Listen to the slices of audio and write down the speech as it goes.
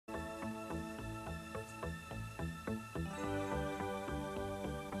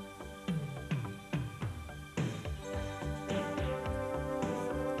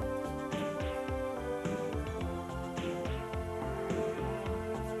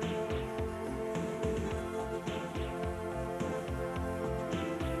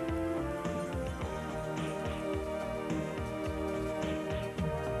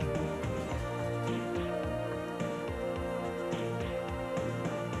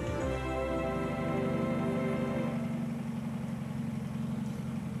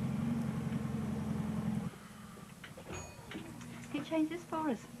change this for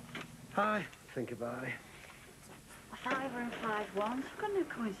us? Hi, think about it. A fiver and 5 ones. We've got no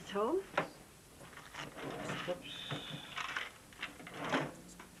coins at all. Oops.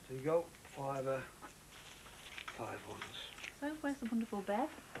 There you go. Fiver, 5 ones. So, where's the wonderful Bev?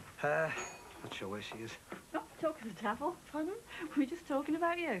 Not sure where she is. Oh, talking of the devil. Pardon? We were just talking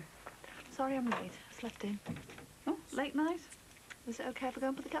about you. Sorry I'm late. I slept in. Oh, late night? Is it okay if I go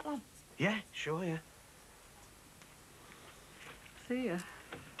and put the kettle on? Yeah, sure, yeah. See ya.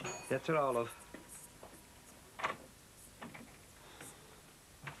 Get her all, love.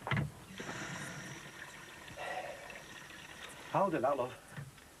 Hold it, that, love.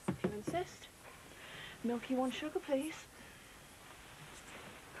 If you insist. Milky one sugar, please.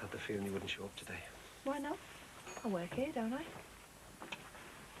 I had the feeling you wouldn't show up today. Why not? I work here, don't I?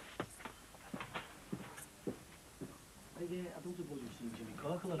 Hey, I don't suppose you've seen Jimmy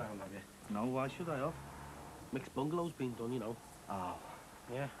Corkle around, have you? No, why should I have? Mixed bungalow's been done, you know. Oh.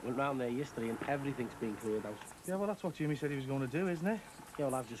 Yeah, went round there yesterday and everything's been cleared out. Yeah, well, that's what Jimmy said he was going to do, isn't it? Yeah,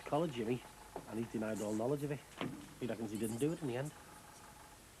 well, I've just collared Jimmy, and he's denied all knowledge of it. He reckons he didn't do it in the end.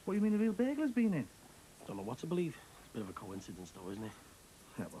 What, you mean the real burglar's been in? Don't know what to believe. It's a bit of a coincidence, though, isn't it?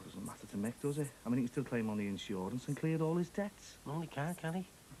 Yeah, well, it doesn't matter to Mick, does it? I mean, he can still claim on the insurance and cleared all his debts. No, he can't, can he?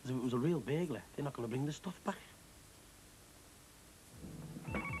 Because if it was a real burglar, they're not going to bring the stuff back.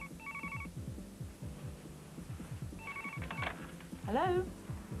 Hello?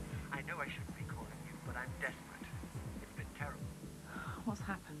 I know I shouldn't be calling you, but I'm desperate. It's been terrible. What's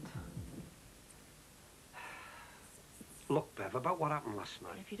happened? Look, Bev, about what happened last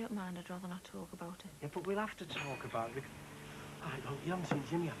night. If you don't mind, I'd rather not talk about it. Yeah, but we'll have to talk about it. All right, well, you haven't seen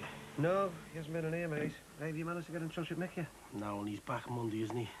Jimmy, have you? No, he hasn't been in here, mate. Hey, have you managed to get in touch with Mick yet? No, and he's back Monday,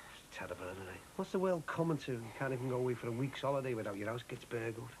 isn't he? It's terrible, isn't it? What's the world coming to? You can't even go away for a week's holiday without your house gets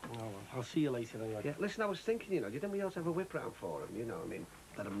burgled. Oh, well, I'll see you later anyway. Yeah, listen, I was thinking, you know, do you think we ought to have a whip round for him? You know, I mean,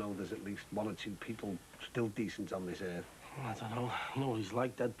 let him know there's at least 1 or 2 people still decent on this earth. I don't know. You know what he's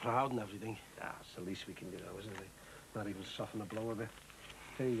like, dead proud and everything. Ah, it's the least we can do, though, isn't it? Not even soften the blow a bit.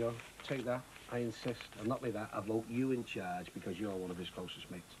 Here you go. Take that. I insist. And not like that, I vote you in charge because you're one of his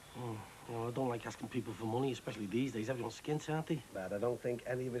closest mates. Oh, well, I don't like asking people for money, especially these days. Everyone's skint, aren't they? But I don't think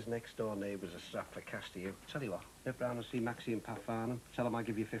any of his next-door neighbours are strapped for cash to you. Tell you what, nip round and see Maxie and Pat Farnham. Tell them I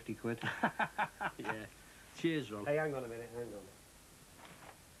give you 50 quid. Yeah. Cheers, Ron. Hey, hang on a minute, hang on.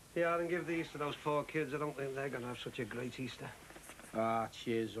 Yeah, I didn't give these to those poor kids. I don't think they're going to have such a great Easter. Ah,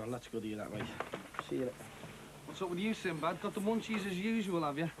 cheers, Ron. That's good of you, that, mate. See you later. What's up with you, Sinbad? Got the munchies as usual,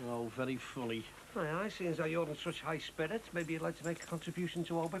 have you? Oh, very funny. Aye, seeing as how you're in such high spirits, maybe you'd like to make a contribution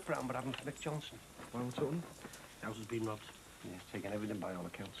to our whip round, but having Mick Johnson. Well, what's up? The house has been robbed. Yeah, he's taking everything by all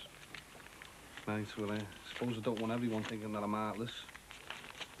accounts. Right, well, I suppose I don't want everyone thinking that I'm heartless.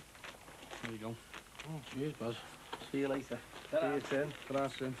 There you go. Oh, cheers, Buzz. See you later. See you, Tim. Ta-ra,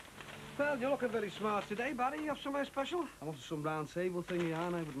 Sim. Well, you're looking very smart today, Barry. You have somewhere special? I'm up to some round table thingy,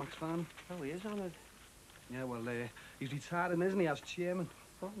 aren't I, with Max Farnham? Oh, he is on it. Yeah, well, he's retiring, isn't he, as chairman?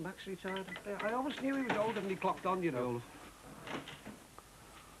 Oh, Max retired. I always knew he was older than he clocked on, you know.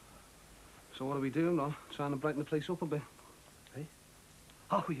 So what are we doing, Ron? Trying to brighten the place up a bit? Hey?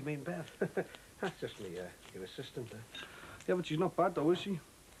 Oh, you mean Bev? That's just me, your assistant there. Yeah, but she's not bad, though, is she?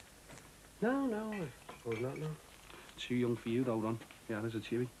 No, I suppose not, no. Too young for you, though, Ron. Yeah, there's a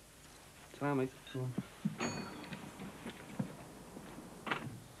cheery. Ta-ra, mate.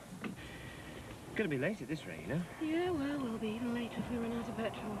 Gonna be late at this rate, you know? Yeah, well, we'll be even later if we run out of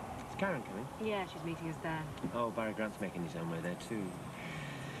petrol. Is Karen coming? Yeah, she's meeting us there. Oh, Barry Grant's making his own way there, too.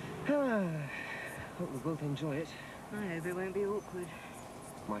 Hope we both enjoy it. I hope it won't be awkward.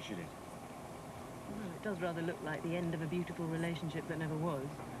 Why should it? Well, it does rather look like the end of a beautiful relationship that never was.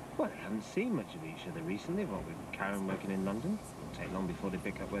 Well, they haven't seen much of each other recently, what with Karen working in London. Won't take long before they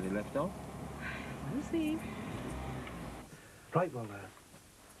pick up where they left off. We'll see. Right, well,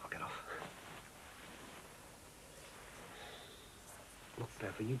 I'll get off. Look,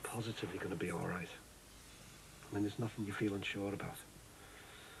 Bev, are you positively going to be all right? I mean, there's nothing you feel unsure about.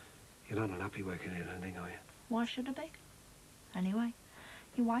 You're not unhappy working here or anything, are you? Why should I be? Anyway,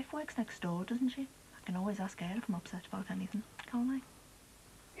 your wife works next door, doesn't she? I can always ask her if I'm upset about anything, can't I?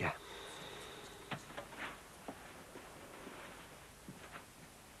 Yeah.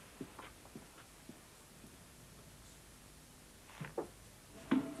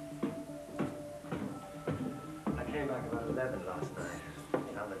 I came back about 11 last night.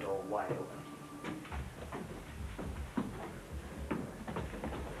 Found the door wide open.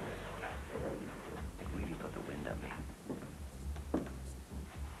 It really put the wind at me.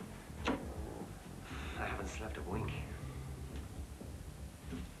 I haven't slept a wink.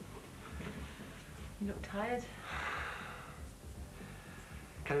 You look tired.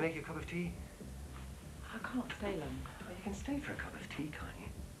 Can I make you a cup of tea? I can't stay long. Well, you can stay for a cup of tea, can't you?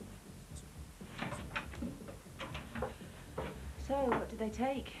 So, what did they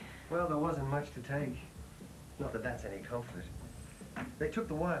take? Well, there wasn't much to take. Not that that's any comfort. They took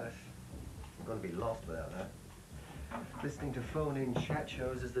the wireless. I'm going to be lost without that. Listening to phone-in chat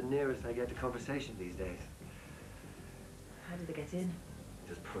shows is the nearest I get to conversation these days. How did they get in?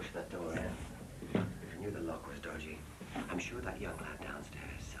 Just push that door in. If you knew the lock was dodgy. I'm sure that young lad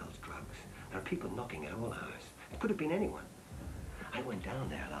downstairs sells drugs. There are people knocking at all hours. It could have been anyone. I went down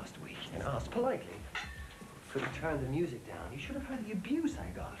there last week and asked politely. Could have turned the music down. You should have heard the abuse I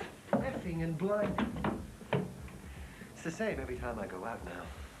got. Effing and blinding. It's the same every time I go out now.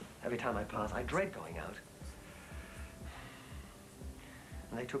 Every time I pass, I dread going out.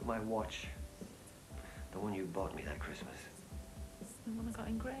 And they took my watch. The one you bought me that Christmas. The one I got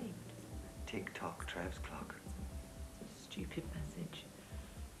engraved. Tick-tock, Trev's clock. Stupid message.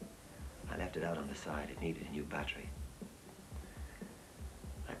 I left it out on the side. It needed a new battery.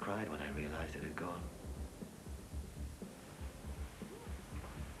 I cried when I realized it had gone.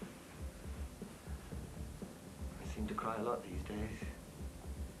 I seem to cry a lot these days.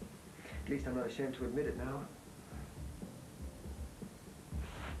 At least I'm not ashamed to admit it now.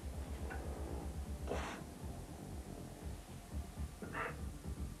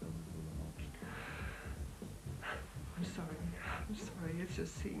 I'm sorry. It's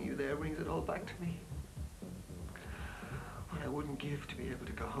just seeing you there brings it all back to me. What I wouldn't give to be able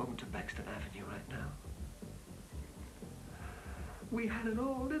to go home to Bexton Avenue right now. We had it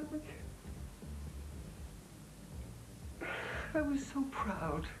all, didn't we? I was so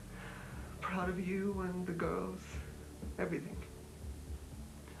proud. Proud of you and the girls. Everything.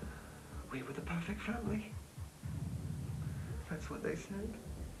 We were the perfect family. That's what they said.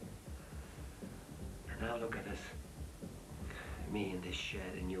 And now look at us. Me in this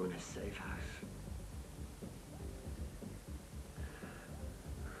shed and you in a safe house.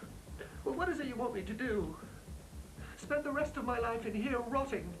 Well, what is it you want me to do? Spend the rest of my life in here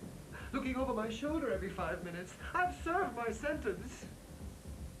rotting, looking over my shoulder every 5 minutes. I've served my sentence.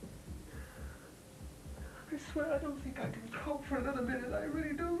 I swear I don't think I can cope for another minute. I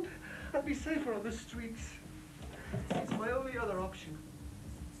really don't. I'd be safer on the streets. It's my only other option.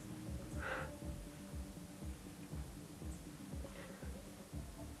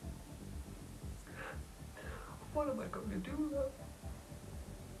 What am I going to do, though?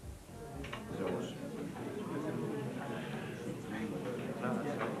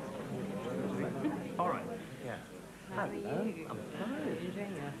 All right. Yeah. How are you? I'm fine.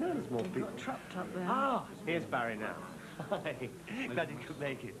 Enjoying it? No, there's more people. Got trapped up there. Ah, here's Barry now. Hi. Glad you could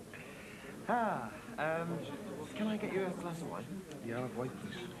make it. Can I get you a glass of wine? Yeah, I'll have white,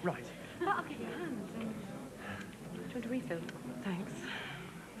 please. Right. Oh, I'll get your hands. Do you want a refill? Thanks.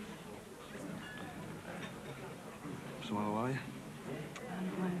 So how are you? I'm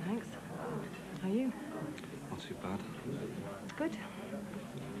fine, thanks. How are you? Not too bad. Good.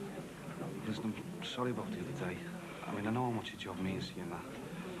 Listen, I'm sorry about the other day. I mean, I know how much your job means to you and that.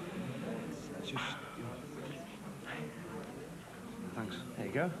 It's just, you know... Thanks. There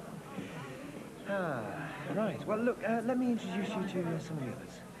you go. Right. Well, look, let me introduce you to some of the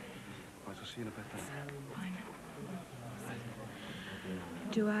others. Right, I'll see you in a bit then. Fine.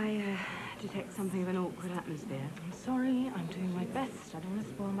 Do I detect something of an awkward atmosphere? I'm sorry, I'm doing my best. I don't want to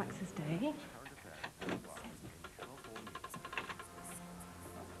spoil Max's day.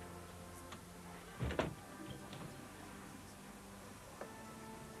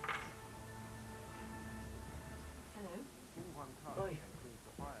 Hi.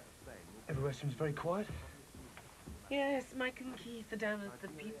 Everywhere seems very quiet. Yes, Mike and Keith are down at the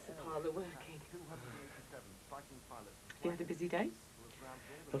pizza parlour working. You had a busy day?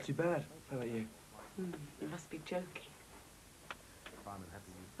 Not too bad. How about you? You must be joking.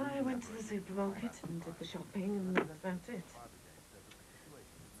 I went to the supermarket and did the shopping, and that was about it.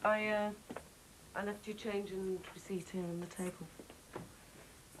 I left your change and receipt here on the table.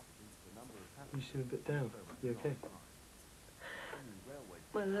 You seem a bit down. You okay?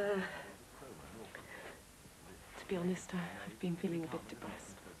 Well, to be honest, I've been feeling a bit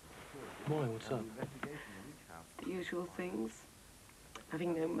depressed. Why? What's up? The usual things.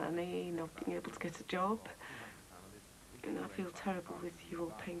 Having no money, not being able to get a job. And I feel terrible with you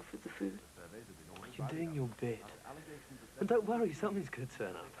all paying for the food. You're doing your bit. And don't worry, something's going to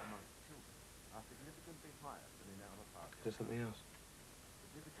turn up. Is there something else?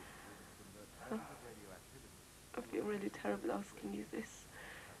 I feel really terrible asking you this.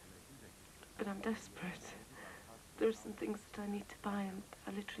 But I'm desperate. There are some things that I need to buy and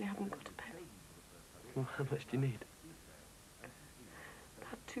I literally haven't got a penny. Well, how much do you need?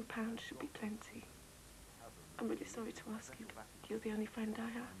 About £2 should be plenty. I'm really sorry to ask you, but you're the only friend I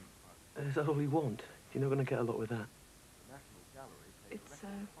have. Is that all you want? You're not going to get a lot with that.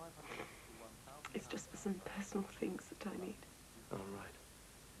 It's just for some personal things that I need. Oh, right.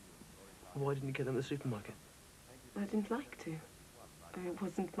 Why didn't you get them at the supermarket? I didn't like to. It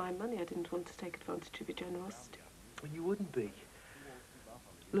wasn't my money. I didn't want to take advantage of your generosity. Well, you wouldn't be.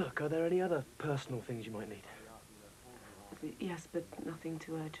 Look, are there any other personal things you might need? Yes, but nothing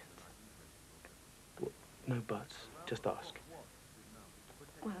too urgent. Well, no buts. Just ask.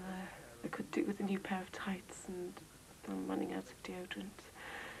 Well, I could do with a new pair of tights, and I'm running out of deodorant.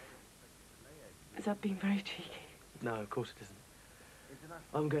 Is that being very cheeky? No, of course it isn't.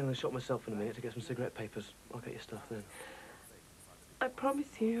 I'm going to the shop myself in a minute to get some cigarette papers. I'll get your stuff then. I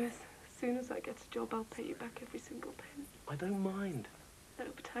promise you, as soon as I get a job, I'll pay you back every single penny. I don't mind. No,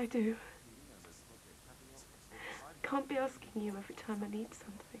 but I do. Can't be asking you every time I need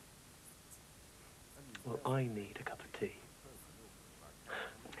something. Well, I need a cup of tea.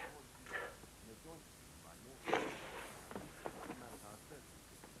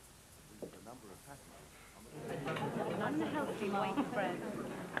 Unhealthy white bread.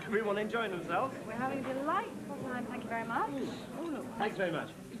 Everyone enjoying themselves? We're having a delightful time, thank you very much. Oh, look. Thanks very much.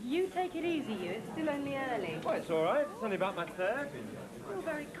 You take it easy, you. It's still only early. Oh, it's all right. It's only about my third. You're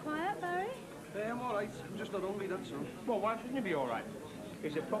very quiet, Barry. Yeah, I'm all right. I'm just not hungry, that's all. Well, why shouldn't you be all right?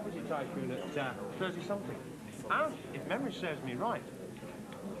 He's a property tycoon at 30-something. And, if memory serves me right,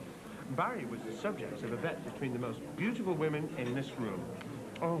 Barry was the subject of a bet between the most beautiful women in this room.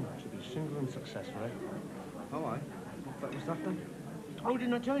 Oh, to be single and successful, eh? Oh, aye. What was that then? Oh,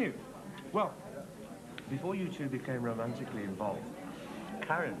 didn't I tell you? Well, before you two became romantically involved,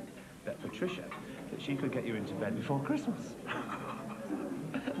 Karen bet Patricia that she could get you into bed before Christmas.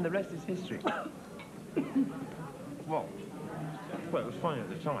 And the rest is history. Well, it was funny at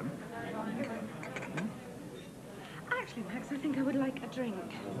the time. Actually, Max, I think I would like a drink.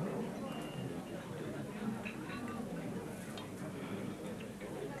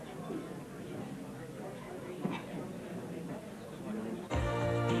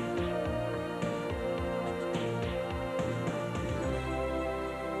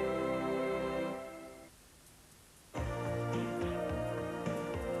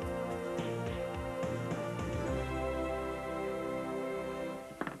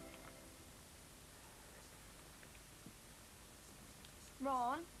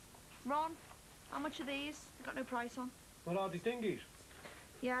 Ron, how much are these? They've got no price on. What are the dinghies?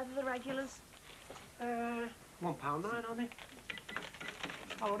 Yeah, they're the regulars. £1.9, aren't they?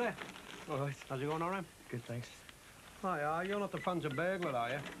 Hello there. All right. How's it going, RM? Good, thanks. Hi, you're not the fans of burglar,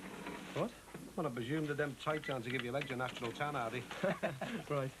 are you? What? Well, I presume that them tights aren't to give your legs a natural tan, are they?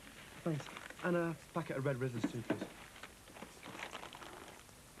 Right. Thanks. And a packet of red rizzers too, please.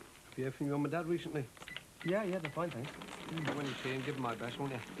 Have you heard from your mum and dad recently? Yeah, they're fine, thanks. When you see him, give him my best,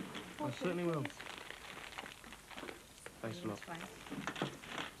 won't you? I certainly will. Thanks a lot.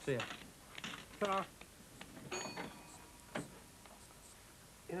 See ya. Ta-ra.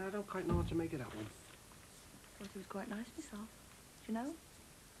 You know, I don't quite know what to make of that one. Thought he was quite nice myself. Do you know?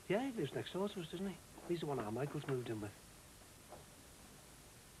 Yeah, he lives next door to us, doesn't he? He's the one our Michael's moved in with.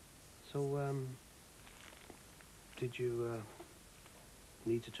 So, did you,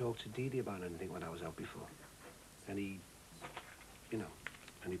 need to talk to Dee Dee about anything when I was out before? Any,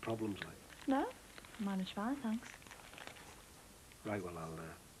 any problems, like? No. Managed fine, thanks. Right, well, I'll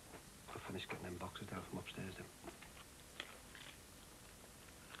finish getting them boxes down from upstairs then.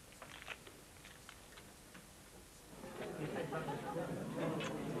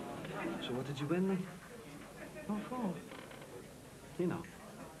 So what did you win then? What for? You know,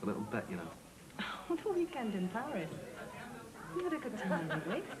 a little bet, you know. Oh, the weekend in Paris. You had a good time, didn't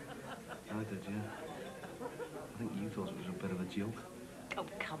we? I did, yeah. I think you thought it was a bit of a joke. Oh,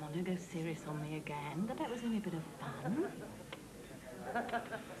 come on, don't go serious on me again. The bet was only a bit of fun.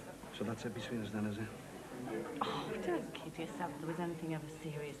 So that's it between us then, is it? Oh, don't kid yourself. There was anything ever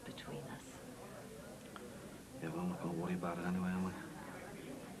serious between us. Yeah, well, I'm not going to worry about it anyway, am I?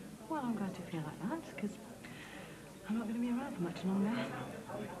 Well, I'm glad you feel like that, because I'm not going to be around for much longer.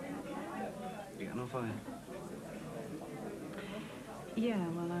 You getting off, are you? Yeah,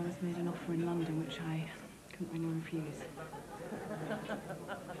 well, I was made an offer in London, which I couldn't really refuse.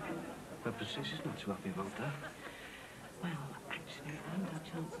 But Patricia's not too happy about that. Well, actually, I haven't had a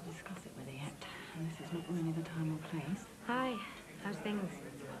chance to discuss it with her yet, and this is not really the time or place. Hi, how's things?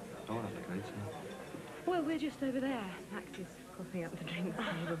 Oh, that'd be great, yeah. Well, we're just over there. Max is coughing up the drinks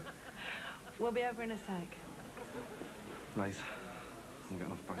table. We'll be over in a sec. Right. I'm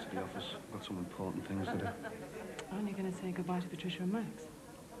getting off back to the office. I've got some important things to do. Aren't you going to say goodbye to Patricia and Max?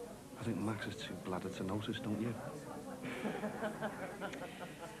 I think Max is too bladdered to notice, don't you?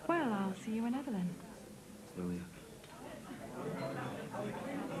 Well, I'll see you whenever then. Will you?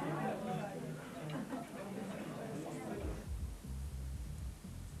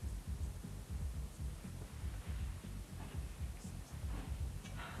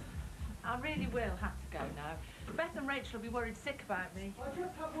 I really will have to go now. Beth and Rachel will be worried sick about me. I'll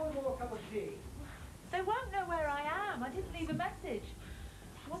just have one more cup of tea. They won't know where I am. I didn't leave a message.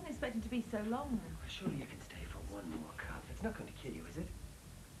 I wasn't expecting to be so long. Surely you can stay for one more cup. It's not going to kill you, is it?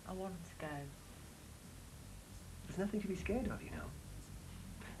 I want to go. There's nothing to be scared of, you know.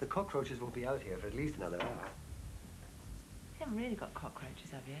 The cockroaches won't be out here for at least another hour. You haven't really got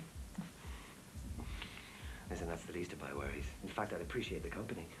cockroaches, have you? Listen, that's the least of my worries. In fact, I'd appreciate the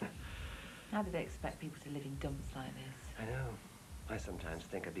company. How do they expect people to live in dumps like this? I know. I sometimes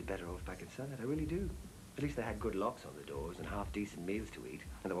think I'd be better off back inside. I really do. At least they had good locks on the doors and half-decent meals to eat.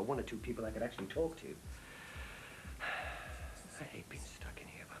 And there were one or two people I could actually talk to. I hate being stuck in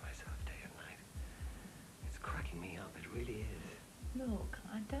here by myself day and night. It's cracking me up. It really is. Look,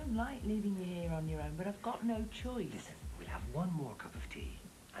 I don't like leaving you here on your own, but I've got no choice. Listen, we'll have one more cup of tea,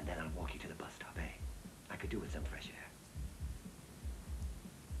 and then I'll walk you to the bus stop, eh? I could do with some fresh air.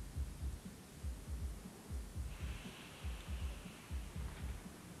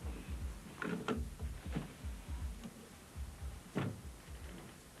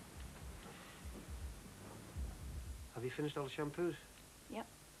 Have you finished all the shampoos? Yep.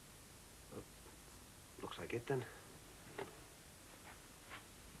 Well, looks like it then.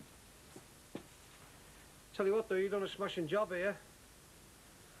 Tell you what, though, you've done a smashing job here.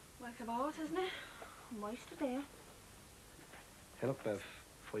 Work of art, isn't it? I'm wasted here. Hey, look, Bev,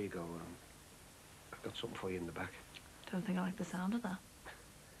 before you go, I've got something for you in the back. Don't think I like the sound of that.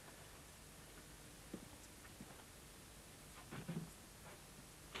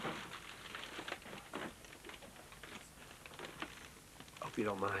 Hope you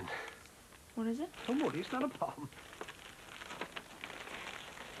don't mind. What is it? Don't worry, it's not a bomb.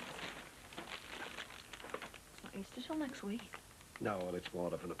 It's not Easter till next week. No, well, it's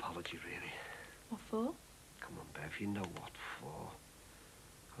more of an apology, really. What for? Come on, Bev, you know what for.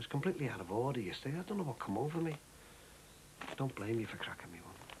 I was completely out of order yesterday. I don't know what come over me. Don't blame you for cracking me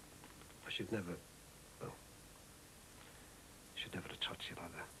one. I should never, well, should never have touched you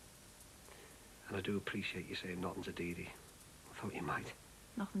like that. And I do appreciate you saying nothing to Dee Dee. I thought you might.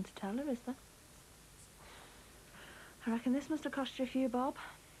 Nothing to tell her, is there? I reckon this must have cost you a few bob.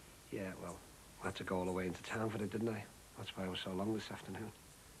 Yeah, well, I had to go all the way into town for it, didn't I? That's why I was so long this afternoon.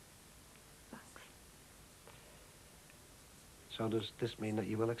 Thanks. So does this mean that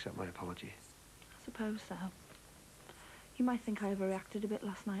you will accept my apology? I suppose so. You might think I overreacted a bit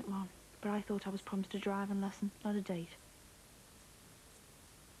last night, Ron, but I thought I was promised a driving lesson, not a date.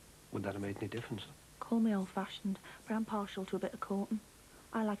 Would that have made any difference? Call me old-fashioned, but I'm partial to a bit of courting.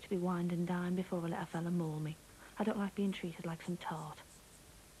 I like to be wined and dined before I let a fella maul me. I don't like being treated like some tart.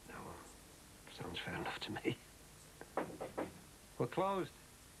 No, sounds fair enough to me. We're closed.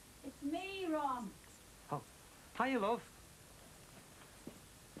 It's me, Ron. Oh, hiya, love.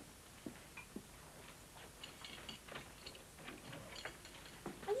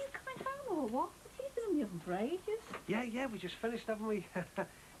 Are you coming home or what? The tea's been in the oven for ages. Yeah, we just finished, haven't we?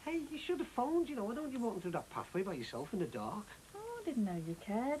 Hey, you should have phoned, you know. Why don't you walk through that pathway by yourself in the dark? Oh, I didn't know you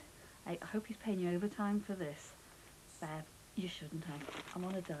cared. Hey, I hope he's paying you overtime for this. Bev, you shouldn't have. I'm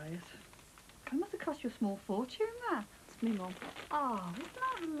on a diet. It must have cost you a small fortune, that. It's me, Mum. Oh, isn't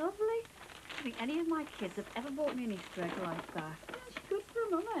that lovely? I don't think any of my kids have ever bought me an Easter egg like that. Yeah, she's good for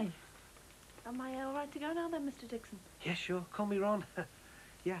her money. Am I all right to go now then, Mr. Dixon? Yeah, sure. Call me Ron.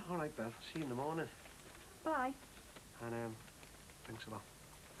 Yeah, all right, Bev. See you in the morning. Bye. And, thanks a lot.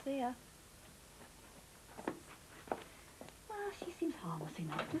 See ya. Well, she seems harmless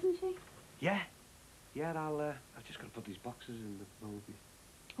enough, doesn't she? Yeah. Yeah, I've just got to put these boxes in the movie.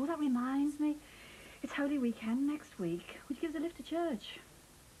 Oh, that reminds me. It's Holy Weekend next week. Would you give us a lift to church?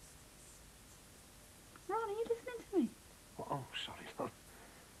 Ron, are you listening to me? Oh, sorry, Lon.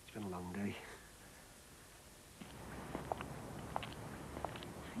 It's been a long day.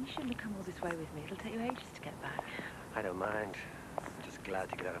 You shouldn't have come all this way with me. It'll take you ages to get back. I don't mind. I'm just glad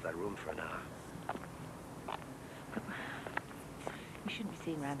to get out of that room for an hour. But you shouldn't be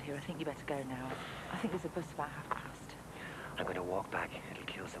seen around here. I think you better go now. I think there's a bus about 1:30. I'm going to walk back. It'll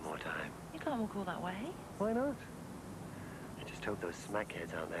kill some more time. You can't walk all that way. Why not? I just hope those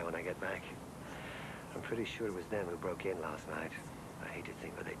smackheads aren't there when I get back. I'm pretty sure it was them who broke in last night. I hate to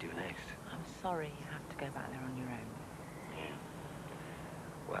think what they do next. I'm sorry you have to go back there on your own. Yeah.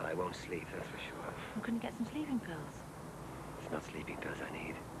 Well, I won't sleep, that's for sure. I'm going to get some sleeping pills. It's not sleeping pills I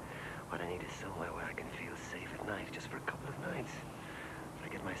need. What I need is somewhere where I can feel safe at night, just for a couple of nights. I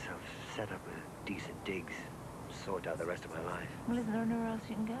get myself set up with decent digs, sort out the rest of my life. Well, isn't there anywhere else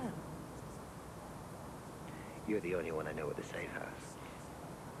you can go? You're the only one I know with a safe house.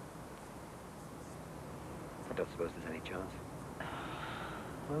 I don't suppose there's any chance.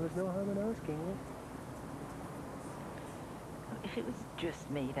 Well, there's no harm in asking. If it was just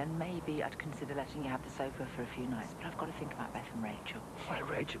me, then maybe I'd consider letting you have the sofa for a few nights, but I've got to think about Beth and Rachel. Why,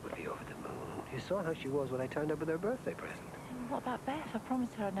 Rachel would be over the moon. You saw how she was when I turned up with her birthday present. What about Beth? I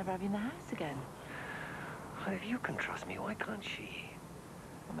promised her I'd never have you in the house again. Well, if you can trust me, why can't she?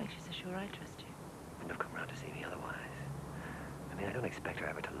 What makes you so sure I trust you? Wouldn't have come round to see me otherwise. I mean, I don't expect her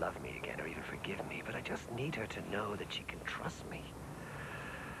ever to love me again or even forgive me, but I just need her to know that she can trust me.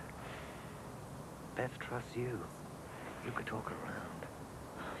 Beth trusts you. You could talk her around.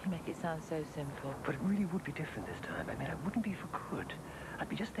 You make it sound so simple. But it really would be different this time. I mean, I wouldn't be for good. I'd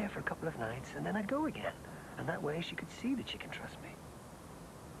be just there for a couple of nights, and then I'd go again. And that way she could see that she can trust me.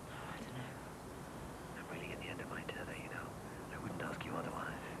 I don't know. I'm really at the end of my tether, you know. I wouldn't ask you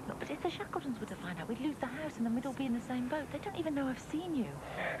otherwise. No, but if the Shackletons were to find out, we'd lose the house and then we'd all be in the same boat. They don't even know I've seen you.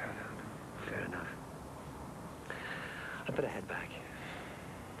 No. Fair enough. I'd better head back.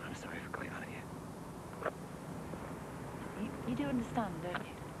 I'm sorry for going on at you. You do understand, don't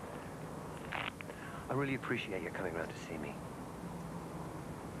you? I really appreciate your coming round to see me.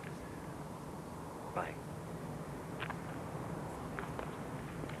 Bye.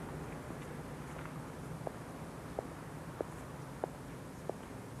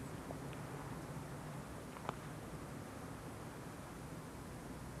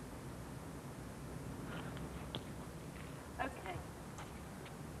 Okay.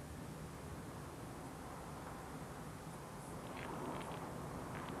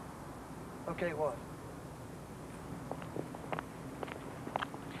 Okay, what?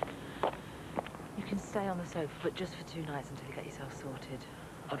 You can stay on the sofa, but just for 2 nights until you get yourself sorted.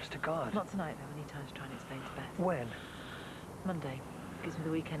 Honest to God. Not tonight, though. I need time to try and explain to Beth. When? Monday. Gives me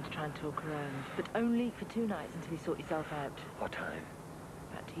the weekend to try and talk around. But only for 2 nights until you sort yourself out. What time?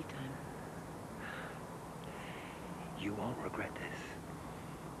 About tea time. You won't regret this.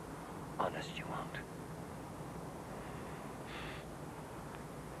 Honest, you won't.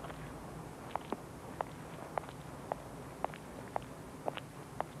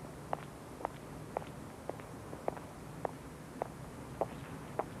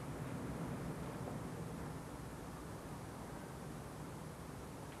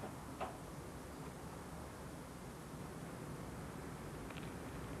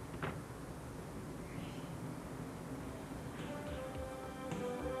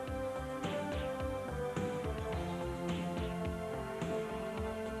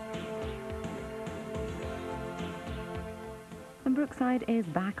 And Brookside is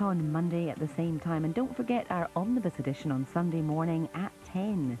back on Monday at the same time. And don't forget our omnibus edition on Sunday morning at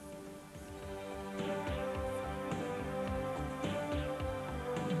 10.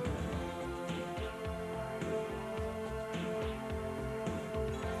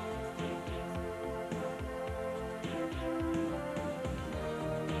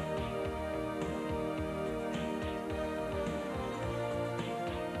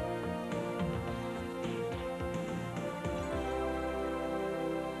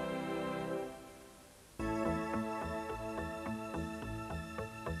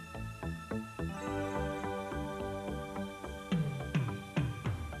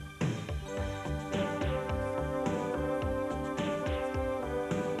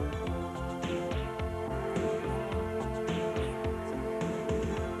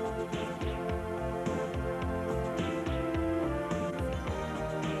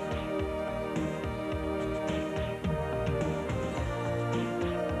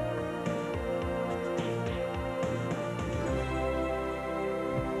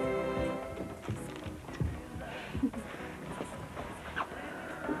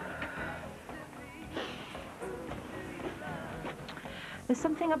 There's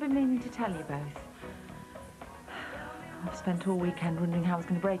something I've been meaning to tell you both. I've spent all weekend wondering how I was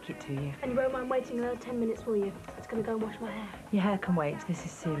going to break it to you. And you won't mind waiting another 10 minutes, will you? It's going to go and wash my hair. Your hair can wait. This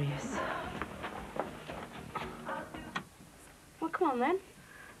is serious. Well, come on, then.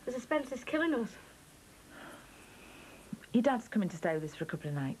 The suspense is killing us. Your dad's coming to stay with us for a couple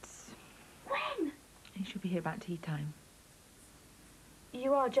of nights. When? He should be here about tea time.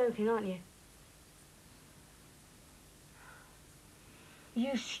 You are joking, aren't you?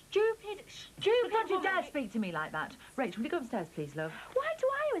 You stupid Don't you dare speak to me like that. Rachel, will you go upstairs, please, love? Why do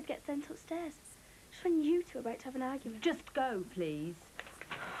I always get sent upstairs? Just when you two are about to have an argument. Just go, please.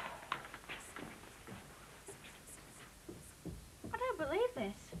 I don't believe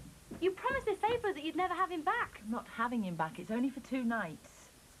this. You promised Miss April that you'd never have him back. I'm not having him back. It's only for 2 nights.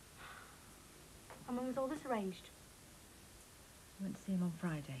 And when was all this arranged? I went to see him on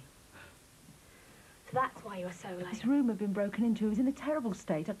Friday. So that's why you were so late. His room had been broken into. He was in a terrible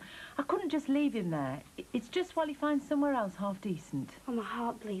state. I couldn't just leave him there. It's just while he finds somewhere else half decent. Oh, my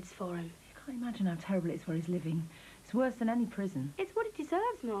heart bleeds for him. You can't imagine how terrible it is where he's living. It's worse than any prison. It's what he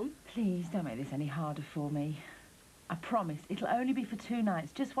deserves, Mum. Please, don't make this any harder for me. I promise, it'll only be for 2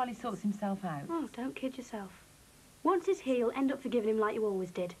 nights, just while he sorts himself out. Oh, don't kid yourself. Once he's here, you'll end up forgiving him like you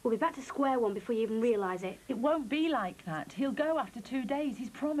always did. We'll be back to square one before you even realise it. It won't be like that. He'll go after 2 days. He's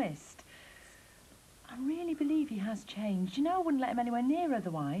promised. I really believe he has changed. You know I wouldn't let him anywhere near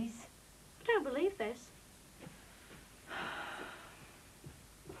otherwise. I don't believe this.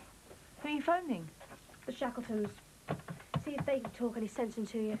 Who are you phoning? The Shackletons. See if they can talk any sense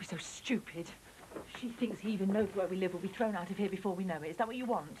into you. Don't be so stupid. She thinks he even knows where we live. We'll be thrown out of here before we know it. Is that what you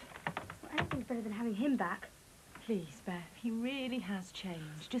want? Well, anything's better than having him back. Please, Beth, he really has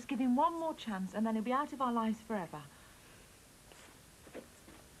changed. Just give him one more chance and then he'll be out of our lives forever.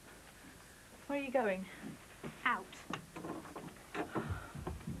 Where are you going? Out.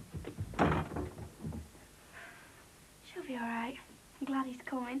 She'll be all right. I'm glad he's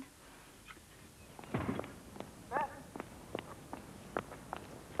coming.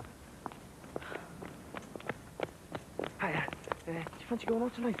 Hi, do you fancy going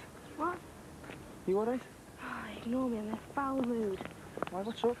out tonight? What? You all right? Oh, ignore me. I'm in a foul mood. Why,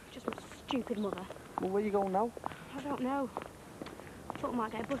 what's up? Just my stupid mother. Well, where you going now? I don't know. Thought I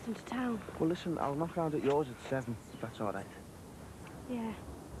might get a bus into town. Well, listen, I'll knock round at yours at 7, if that's all right. Yeah.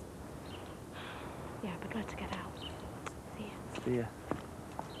 Yeah, I'd be glad to get out. See ya. See ya.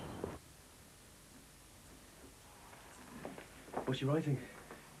 What's she writing?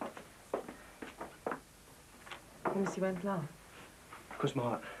 Promise you won't laugh. Cross my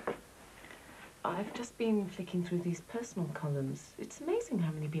heart. I've just been flicking through these personal columns. It's amazing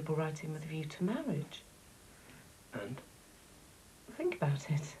how many people write in with a view to marriage. And? Think about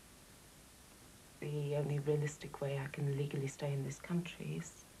it. The only realistic way I can legally stay in this country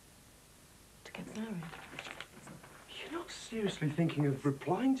is to get married. You're not seriously thinking of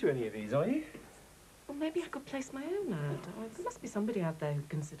replying to any of these, are you? Well, maybe I could place my own ad. There must be somebody out there who'd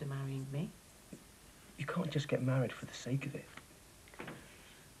consider marrying me. You can't just get married for the sake of it.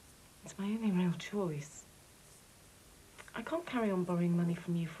 It's my only real choice. I can't carry on borrowing money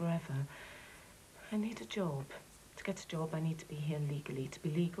from you forever. I need a job. To get a job, I need to be here legally. To be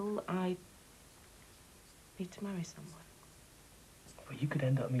legal, I need to marry someone. But you could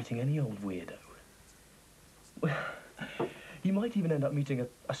end up meeting any old weirdo. Well, you might even end up meeting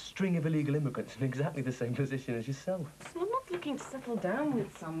a string of illegal immigrants in exactly the same position as yourself. I'm not looking to settle down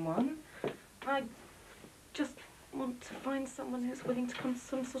with someone. I just want to find someone who's willing to come to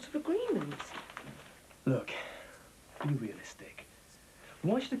some sort of agreement. Look, be realistic.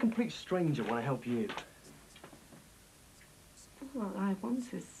 Why should a complete stranger want to help you? All I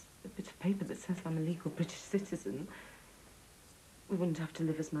want is a bit of paper that says I'm a legal British citizen. We wouldn't have to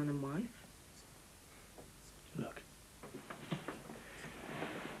live as man and wife. Look,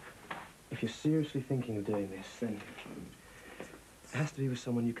 if you're seriously thinking of doing this, then it has to be with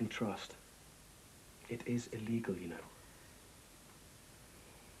someone you can trust. It is illegal, you know.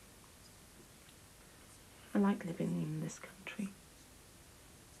 I like living in this country.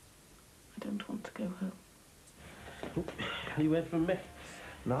 I don't want to go home. Oh, you heard from me?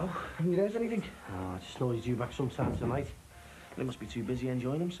 No? Haven't you heard anything? Oh, I just know he's due back sometime tonight. He must be too busy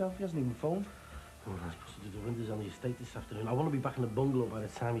enjoying himself. He hasn't even phoned. Oh, I'm supposed to do the windows on the estate this afternoon. I want to be back in the bungalow by the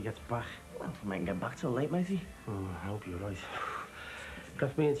time he gets back. Well, we mightn't get back till late, matey. Oh, I hope you're right.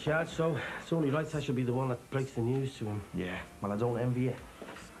 Left me in charge, so it's only right I should be the one that breaks the news to him. Yeah, well, I don't envy you.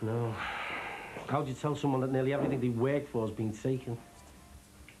 No. How'd you tell someone that nearly everything they worked for has been taken?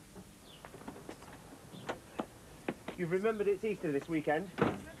 You've remembered it's Easter this weekend?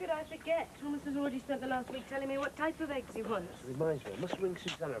 How could I forget? Thomas has already spent the last week telling me what type of eggs he wants. Reminds me, I must ring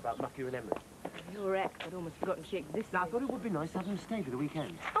Susanna about Matthew and Emily. Your ex had almost forgotten she existed. Now, I thought it would be nice to have them stay for the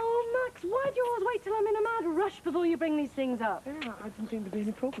weekend. Oh, Max, why do you always wait till I'm in a mad rush before you bring these things up? Yeah, I didn't think there'd be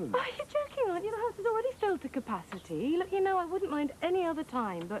any problem. Oh, you're joking, aren't you? The house is already filled to capacity. Look, you know, I wouldn't mind any other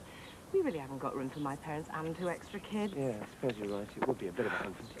time, but we really haven't got room for my parents and 2 extra kids. Yeah, I suppose you're right. It would be a bit of a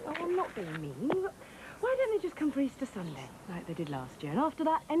comfort. Oh, I'm not being mean. Why don't they just come for Easter Sunday, like they did last year? And after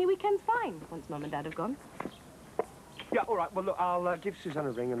that, any weekend's fine, once Mum and Dad have gone. Yeah, all right. Well, look, I'll give Susanna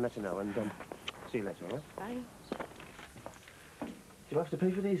a ring and let her know, and see you later, all right? Bye. Do you have to pay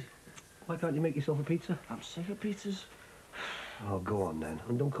for these? Why can't you make yourself a pizza? I'm sick of pizzas. Oh, go on then.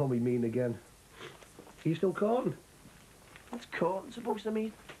 And don't call me mean again. Are you still calling? What's court supposed to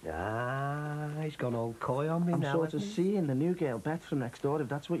mean? Ah, he's gone all coy on me I'm now, sort of hasn't he? seeing the new girl, Beth, from next door, if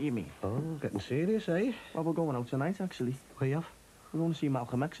that's what you mean. Oh, getting serious, eh? Well, we're going out tonight, actually. Where you off? We're going to see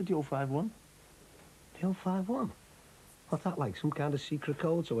Malcolm X at the 051. The 051? What's that like, some kind of secret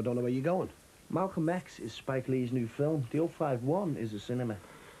code, so I don't know where you're going? Malcolm X is Spike Lee's new film. The 051 is a cinema.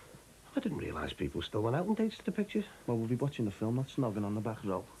 I didn't realise people still went out and dated the pictures. Well, we'll be watching the film, not snogging on the back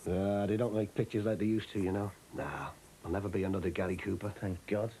row. They don't make pictures like they used to, you know. Nah, I'll never be another Gary Cooper. Thank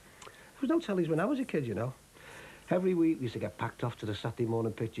God. There was no tellies when I was a kid, you know. Every week we used to get packed off to the Saturday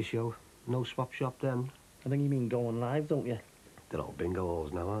morning picture show. No swap shop then. I think you mean going live, don't you? They're all bingo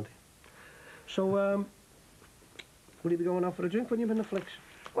halls now, aren't they? So, will you be going out for a drink when you're in the flicks?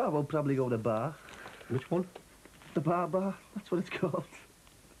 Well, we'll probably go to the bar. Which one? The bar. That's what it's called.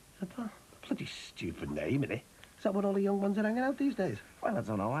 The bar? Bloody stupid name, innit? Is that what all the young ones are hanging out these days? Well, I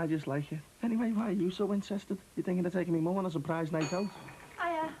don't know. I just like it. Anyway, why are you so interested? You thinking of taking me mum on a surprise night out?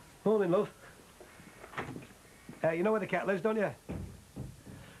 Hiya. Morning, love. You know where the kettle is, don't you?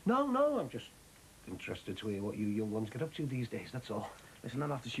 No, I'm just interested to hear what you young ones get up to these days, that's all. Listen, I'll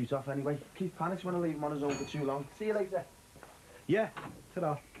have to shoot off anyway. Keith panics when I leave him on his own for too long. See you later. Yeah,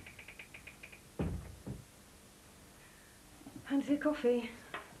 ta-da. Fancy a coffee?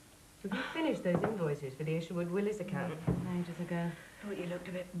 Have you finished those invoices for the Isherwood Willis account? Ages ago. Thought you looked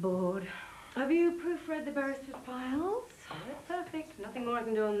a bit bored. Have you proofread the barrister's files? Perfect. Nothing more I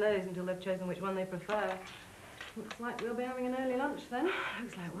can do on those until they've chosen which one they prefer. Looks like we'll be having an early lunch then.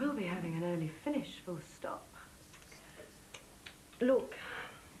 Looks like we'll be having an early finish, full stop. Look,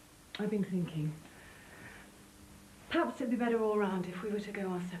 I've been thinking. Perhaps it'd be better all round if we were to go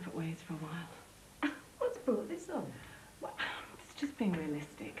our separate ways for a while. What's brought this on? Well, it's just being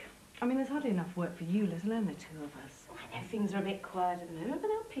realistic. I mean, there's hardly enough work for you, let alone the two of us. I know things are a bit quiet at the moment, but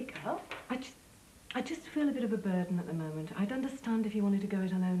they'll pick up. I just feel a bit of a burden at the moment. I'd understand if you wanted to go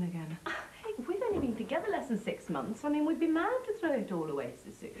it alone again. Hey, we've only been together less than 6 months. I mean, we'd be mad to throw it all away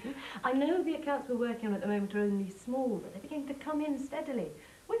so soon. I know the accounts we're working on at the moment are only small, but they're beginning to come in steadily.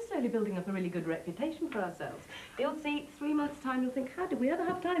 We're slowly building up a really good reputation for ourselves. You'll see, 3 months' time, you'll think, how did we ever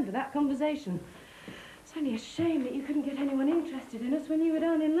have time for that conversation? It's only a shame that you couldn't get anyone interested in us when you were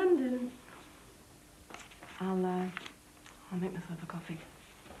down in London. I'll make myself a coffee.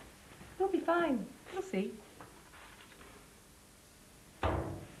 We'll be fine. We'll see.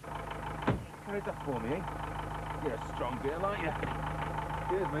 Where's that for me, eh? You're a strong girl, aren't you?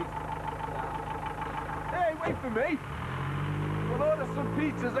 Cheers, mate. Hey, wait for me! We'll order some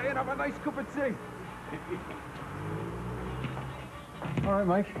pizzas and have a nice cup of tea. All right,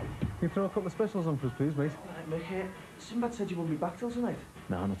 Mike. Can you throw a couple of specials on for us, please, mate? Right, Mick, Sinbad said you won't be back till tonight.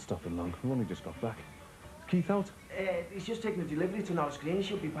 No, I'm not stopping long. We've only just got back. Is Keith out? He's just taking a delivery to Norris Green. He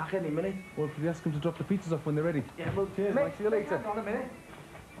should be back any minute. Well, could you ask him to drop the pizzas off when they're ready? Yeah, well, cheers, Mike. See you later. Hang on a minute.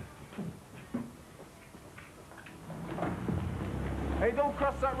 Hey, don't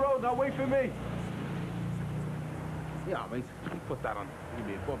cross that road now. Wait for me. Yeah, mate. You put that on. Give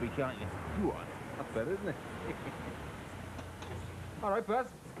me a bobby, can't you? You on. That's better, isn't it? All right, Baz.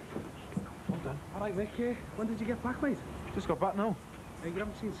 Well done. All right, Mick. When did you get back, mate? Just got back now. Hey, you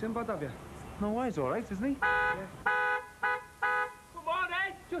haven't seen Sinbad, have you? No, why? He's all right, isn't he? Yeah. Come on,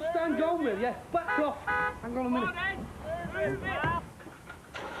 Ed! Just stand on, will you? Back off. Hang on a minute. Come on, Ed! There you go.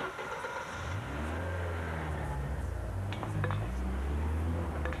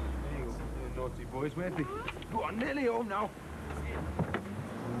 Naughty boys, weren't they? Go on, nearly home now.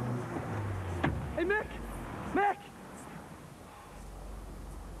 Hey, Mick! Mick!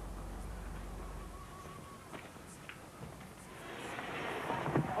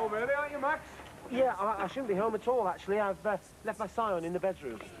 Over there, aren't you, Max? Yeah, I shouldn't be home at all, actually. I've left my scion in the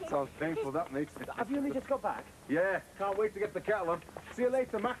bedroom. Sounds painful, that, mate. Have you only just got back? Yeah, can't wait to get the kettle on. See you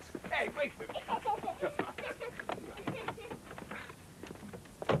later, Max. Hey, wait for me.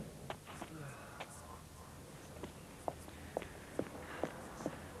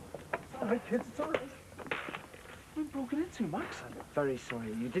 All right, kids, it's all right. We've been broken into, Max. I'm very sorry.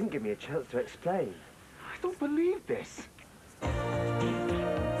 You didn't give me a chance to explain. I don't believe this.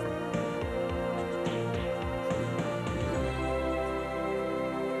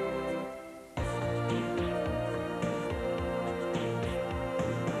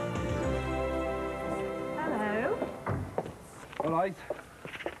 Hello. All right.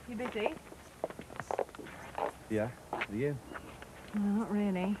 You busy? Yeah. Are you? No, not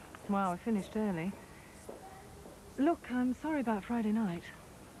really. Well, we finished early. Look, I'm sorry about Friday night.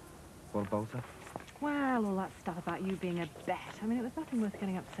 What about her? Well, all that stuff about you being a bet. I mean, it was nothing worth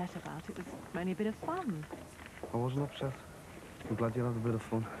getting upset about. It was only a bit of fun. I wasn't upset. I'm glad you'll have a bit of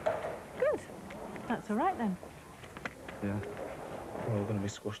fun. Good. That's all right, then. Yeah. We're all going to be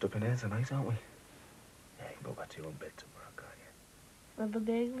squashed up in here tonight, aren't we? Yeah, you can go back to your own bed tomorrow, can't you? Will the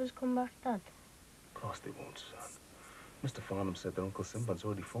burglars come back, Dad? Of course they won't, son. Mr. Farnham said that Uncle Sinbad's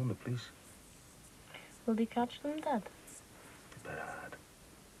already phoned the police. Will they catch them, Dad? They better had.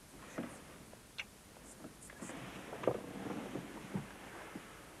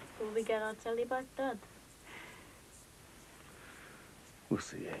 Will we get our telly back, Dad? We'll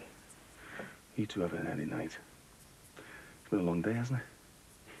see, eh? You two have an early night. It's been a long day, hasn't it?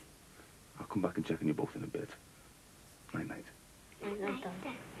 I'll come back and check on you both in a bit. Night-night. Night, Dad.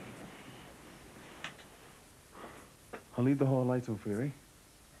 I'll leave the hall light on for you, eh?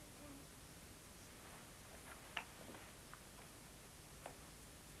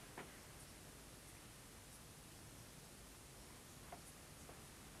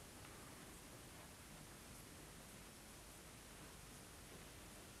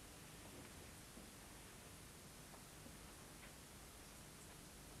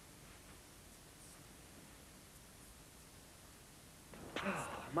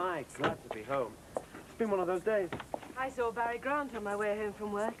 My, glad to be home. It's been one of those days. I saw Barry Grant on my way home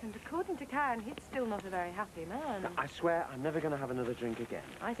from work, and according to Karen, he's still not a very happy man. I swear I'm never going to have another drink again.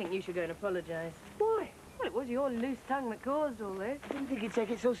 I think you should go and apologise. Why? Well, it was your loose tongue that caused all this. I didn't think he'd take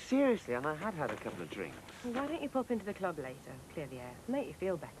it so seriously, and I had had a couple of drinks. Well, why don't you pop into the club later, clear the air, make you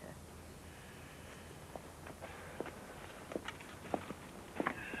feel better?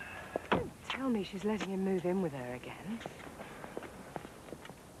 Don't tell me she's letting him move in with her again.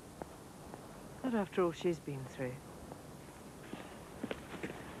 Not after all she's been through.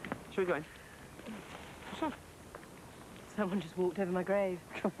 Shall we go in? Sure. Someone just walked over my grave.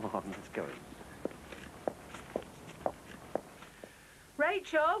 Come on, let's go in.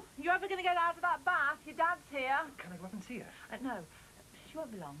 Rachel, you ever going to get out of that bath? Your dad's here. Can I go up and see her? No, she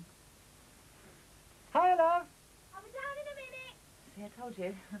won't be long. Hi, love. I'll be down in a minute. See, I told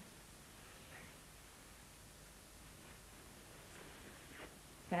you.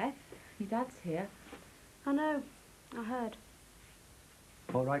 Beth, your dad's here. I know. I heard.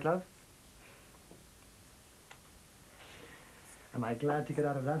 All right, love? Am I glad to get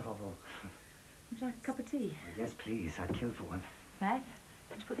out of that hovel? Would you like a cup of tea? Yes, please. I'd kill for one. Beth,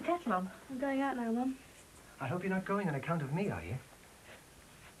 just put the kettle on. I'm going out now, Mum. I hope you're not going on account of me, are you?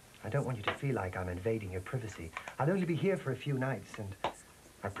 I don't want you to feel like I'm invading your privacy. I'll only be here for a few nights, and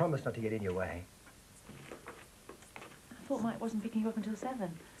I promise not to get in your way. I thought Mike wasn't picking you up until 7.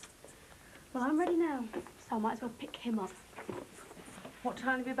 Well, I'm ready now, so I might as well pick him up. What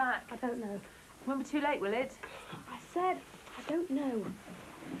time will you be back? I don't know. Won't be too late, will it? I said, I don't know.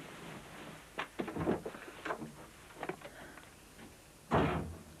 I'll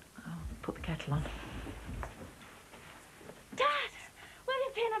put the kettle on. Dad! Where have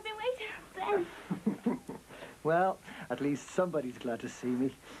you been? I've been waiting. Ben! Well, at least somebody's glad to see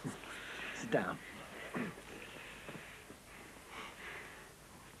me. Sit down.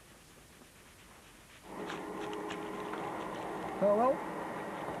 Oh, well,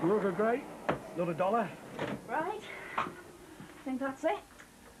 you look great. Another $1. Right. Think that's it?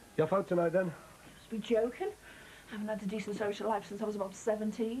 You off out tonight, then? You must be joking. I haven't had a decent social life since I was about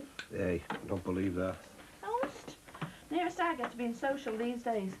 17. Hey, I don't believe that. Honest. Nearest I get to being social these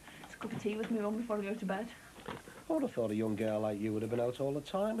days. It's a cup of tea with me mum before I go to bed. I would have thought a young girl like you would have been out all the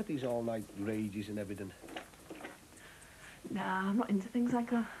time with these all-night rages and everything. Nah, I'm not into things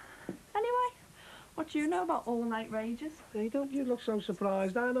like that. Anyway, what do you know about all-night rages? Hey, don't you look so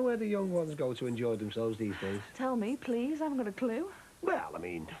surprised? I know where the young ones go to enjoy themselves these days. Tell me, please. I haven't got a clue. Well, I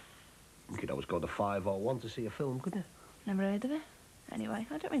mean, you could always go to 501 to see a film, couldn't you? Never heard of it. Anyway,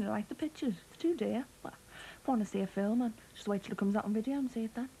 I don't really like the pictures. It's too dear. Well, if I want to see a film, I'd just wait till it comes out on video and see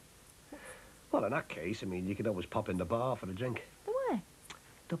it then. Well, in that case, I mean, you could always pop in the bar for a drink. The way?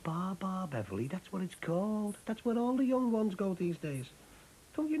 The bar, Beverly. That's what it's called. That's where all the young ones go these days.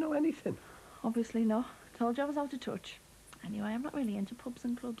 Don't you know anything? Obviously not. Told you I was out of touch. Anyway, I'm not really into pubs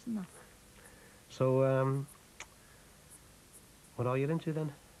and clubs and that. So, what are you into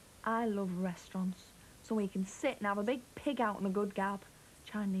then? I love restaurants. Somewhere you can sit and have a big pig out and a good gab.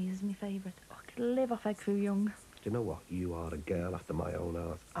 Chinese is my favourite. I could live off egg foo young. Do you know what? You are a girl after my own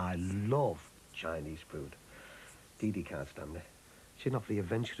heart. I love Chinese food. Dee Dee can't stand it. She's not very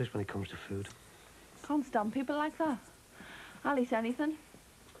adventurous when it comes to food. Can't stand people like that. I'll eat anything.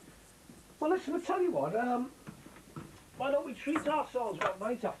 Well, listen, I'll tell you what, why don't we treat ourselves one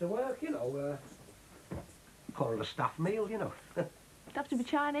night after work, you know, call it a staff meal, you know. It'd have to be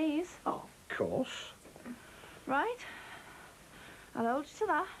Chinese. Oh, of course. Right. I'll hold you to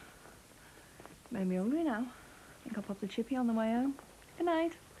that. Made me hungry now. I think I'll pop the chippy on the way home. Good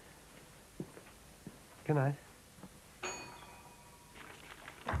night. Good night.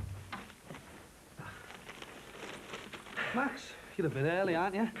 Max, you're a bit early,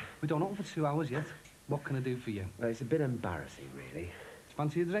 aren't you? We don't open for 2 hours yet. What can I do for you? Well, it's a bit embarrassing, really.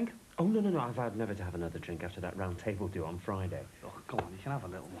 Fancy a drink? Oh, no. I've vowed never to have another drink after that round table do on Friday. Oh, go on, you can have a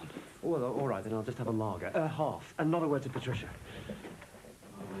little one. Oh, well, all right, then I'll just have a lager. Half. And not a word to Patricia.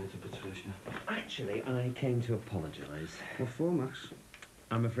 Not a word to Patricia. Actually, I came to apologise. What for, Max?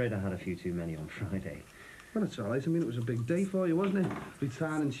 I'm afraid I had a few too many on Friday. Well, it's all right. I mean, it was a big day for you, wasn't it?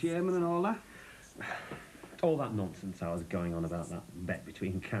 Retiring chairman and all that. All that nonsense I was going on about that bet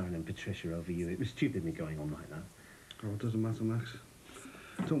between Karen and Patricia over you, it was stupid of me going on like that. Oh, it doesn't matter, Max.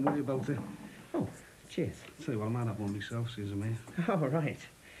 Don't worry about it. Oh, cheers. Tell you what, I might have one myself, seems to me. Oh, right.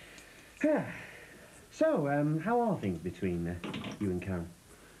 So, how are things between you and Karen?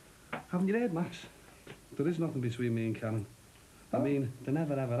 Haven't you heard, Max? There is nothing between me and Karen. I mean, there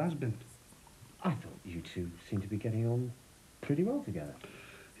never ever has been. I thought you two seemed to be getting on pretty well together.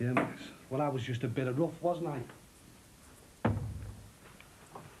 Yeah, Max. Well, I was just a bit of rough, wasn't I?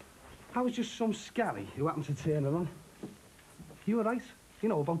 I was just some scally who happened to turn her on. You were right. You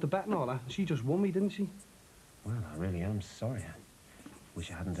know, about the bet and all that. She just won me, didn't she? Well, I really am sorry. I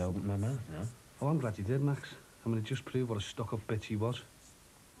wish I hadn't opened my mouth now. Oh, I'm glad you did, Max. I mean, it just proved what a stuck-up bitch she was.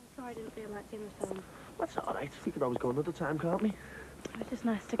 I'm sorry I didn't feel like dinner phone. That's all right. We could always go another time, can't we? It was just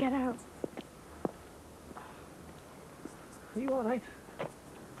nice to get out. Are you all right?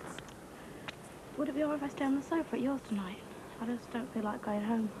 Would it be all right if I stay on the sofa at yours tonight? I just don't feel like going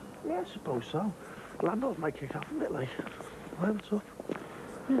home. Yeah, I suppose so. Landlord might kick off a bit like. Why, what's up?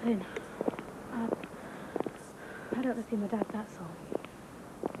 Nothing. I don't see my dad, that's all.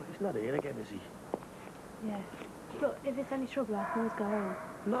 Well, he's not here again, is he? Yeah. But if it's any trouble, I can always go home.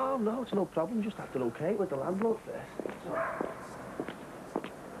 No, it's no problem. You just have to locate with the landlord first. That's all right.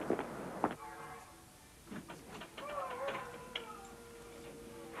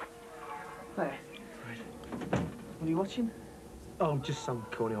 Hey. Right. What are you watching? Oh, just some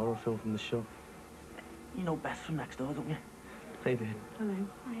corny horror film from the shop. You know Beth from next door, don't you? How you doing? Hello.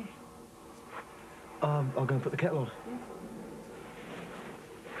 Hi. I'll go and put the kettle on. Yeah.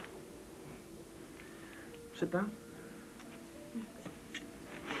 Sit down.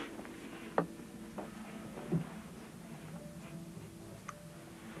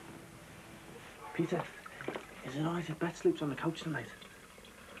 Peter, is it all right if Beth sleeps on the couch tonight?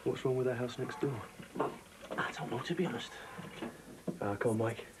 What's wrong with their house next door? Well, I don't know, to be honest. Come on,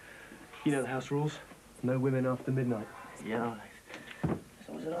 Mike. You know the house rules. No women after midnight. Yeah, all right.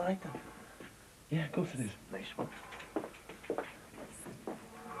 So is it all right, then? Yeah, of course it is. Nice one.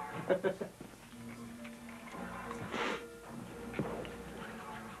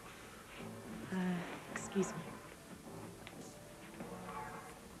 Excuse me.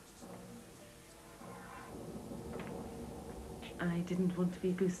 I didn't want to be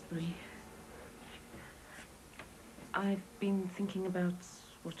a gooseberry. I've been thinking about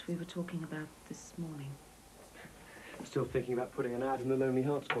what we were talking about this morning. Still thinking about putting an ad in the Lonely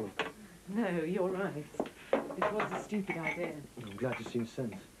Hearts column? No, you're right. It was a stupid idea. I'm glad you've seen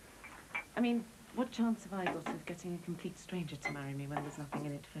sense. I mean, what chance have I got of getting a complete stranger to marry me when there's nothing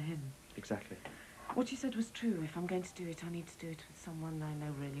in it for him? Exactly. What you said was true. If I'm going to do it, I need to do it with someone I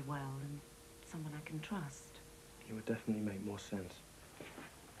know really well and someone I can trust. It would definitely make more sense.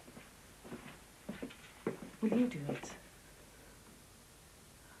 Will you do it?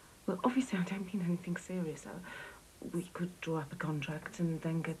 Well, obviously, I don't mean anything serious. We could draw up a contract and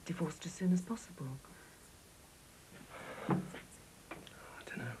then get divorced as soon as possible. I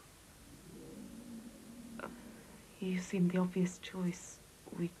don't know. You seem the obvious choice.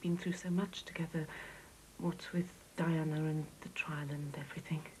 We've been through so much together. What with Diana and the trial and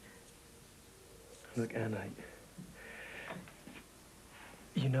everything. Look, Anna,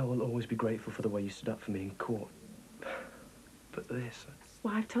 you know I'll always be grateful for the way you stood up for me in court. But this...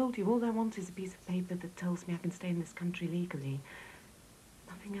 Well, I've told you, all I want is a piece of paper that tells me I can stay in this country legally.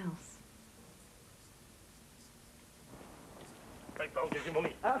 Nothing else. Right, Bo, there's your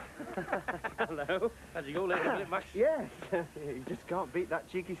mummy. Hello. How'd you go later, didn't it, Max? Yes. You just can't beat that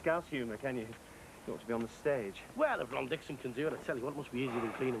cheeky scouse humour, can you? You ought to be on the stage. Well, if Ron Dixon can do it, I tell you what, it must be easier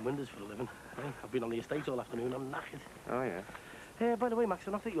than cleaning windows for a living. I've been on the estate all afternoon, I'm knackered. Oh, yeah? By the way, Max,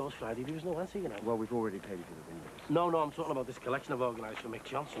 I'm not at yours Friday. There was no answer, you know. Well, we've already paid for the windows. No, I'm talking about this collection I've organised for Mick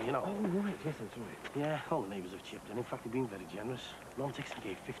Johnson, you know. Oh, right. Yes, that's right. Yeah, all the neighbours have chipped in. In fact, they've been very generous. Ron Dixon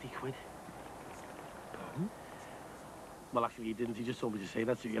gave 50 quid. Pardon? Well, actually, he didn't. He just told me to say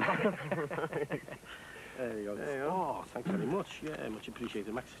that to you, you know. There you go. There you Oh, thanks very much. Yeah, much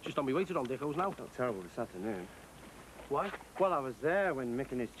appreciated, Max. Just on my way to Ron Dicko's now. Felt terrible this afternoon. Why? Well, I was there when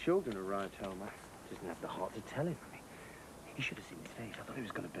Mick and his children arrived home. I just didn't have the heart to tell him. I mean, you should have seen his face. I thought he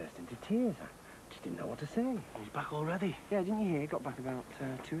was going to burst into tears. Just didn't know what to say. He's back already. Yeah, didn't you hear? He got back about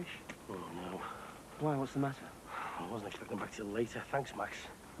 2-ish. Oh, no. Why, what's the matter? I wasn't expecting back till later. Thanks, Max.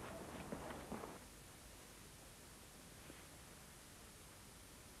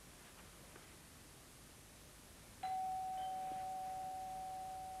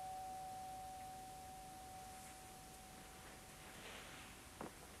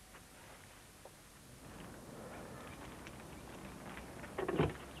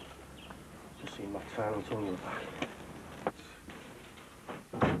 Just seen Max Farrell and Tony were back.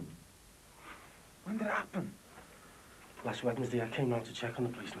 When did it happen? Last Wednesday, I came round to check on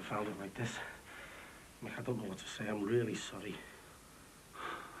the place and I found it like this. Mick, I don't know what to say. I'm really sorry.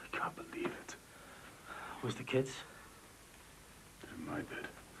 I can't believe it. Where's the kids? They're in my bed.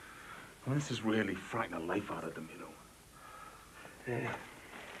 I mean, this is really frightening the life out of them, you know. Yeah.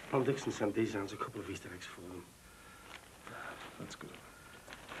 Tom Dixon sent these out, a couple of Easter eggs for them. That's good.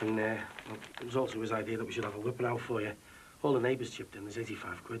 And well, it was also his idea that we should have a whip around for you. All the neighbours chipped in. There's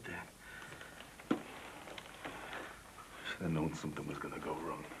 85 quid there. Should have known something was going to go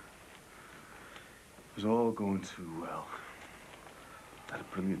wrong. It was all going too well. I had a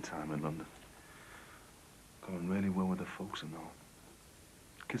brilliant time in London. Got on really well with the folks and all.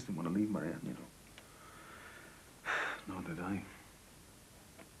 Kids didn't want to leave my aunt, you know. Nor did I.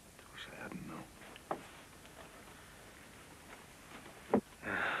 Wish I hadn't known.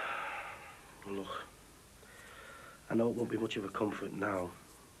 Well, look, I know it won't be much of a comfort now,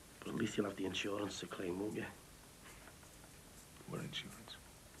 but at least you'll have the insurance to claim, won't you? What insurance?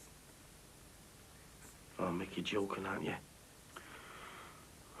 Oh, Mick, you're joking, aren't you?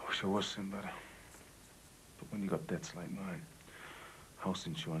 I wish I was Sinbad. But when you got debts like mine, house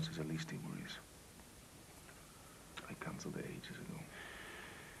insurance is the least of your worries. I cancelled it ages ago.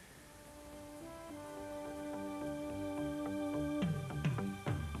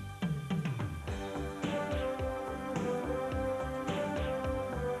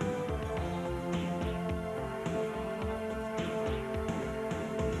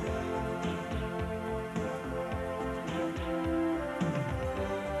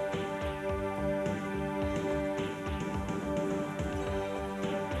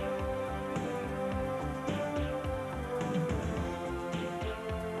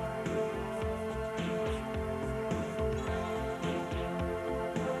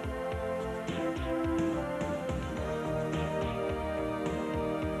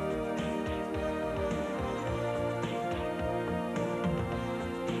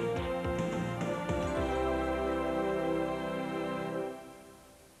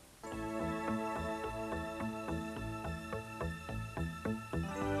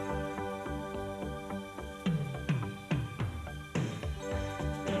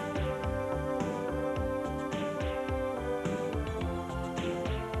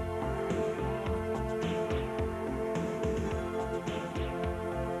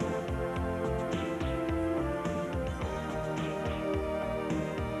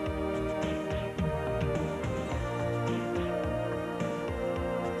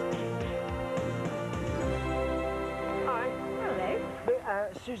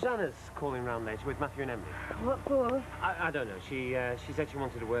 Susanna's calling round later with Matthew and Emily. What for? I don't know. She said she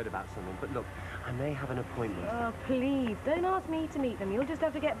wanted a word about something. But look, I may have an appointment. Oh, please, don't ask me to meet them. You'll just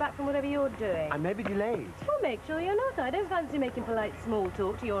have to get back from whatever you're doing. I may be delayed. Well, make sure you're not. I don't fancy making polite small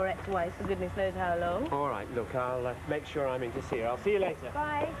talk to your ex-wife for goodness knows how long. All right, look, I'll make sure I'm in to see her. I'll see you later.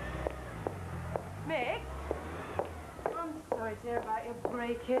 Bye. Mick? I'm sorry to hear about your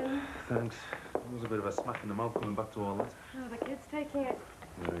break-in. Thanks. It was a bit of a smack in the mouth coming back to all that. Oh, the kid's taking it.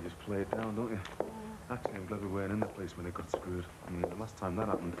 Yeah, you just play it down, don't you? Actually, I'm glad we weren't in the place when they got screwed. I mean, the last time that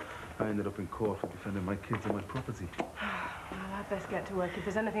happened, I ended up in court for defending my kids and my property. Well, I'd best get to work if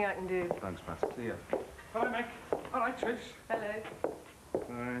there's anything I can do. Thanks, Pat. See ya. Hi, Mick. All right, Trish. Hello.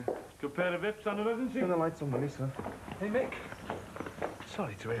 Bye. Good pair of hips on her, isn't she? Turn the lights on, Melissa. Hey, Mick.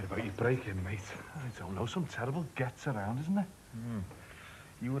 Sorry to hear about your break-in, mate. I don't know, some terrible gets around, isn't there?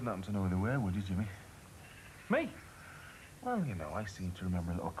 You wouldn't happen to know who they were, would you, Jimmy? Me? Well, you know, I seem to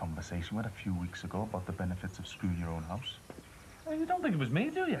remember a little conversation we had a few weeks ago about the benefits of screwing your own house. Oh, you don't think it was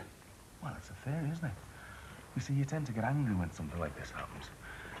me, do you? Well, it's a theory, isn't it? You see, you tend to get angry when something like this happens.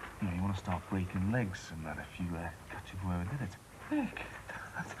 You know, you want to start breaking legs and that if you catch whoever did it. Nick,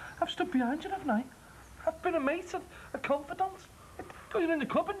 I've stood behind you, haven't I? I've been a mate, a confidant. Got you in the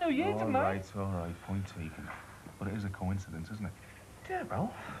club at New Year, didn't I? All right, point taken. But it is a coincidence, isn't it? Yeah,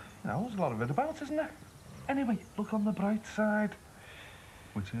 well, you know, there's a lot of it about, isn't there? Anyway, look on the bright side.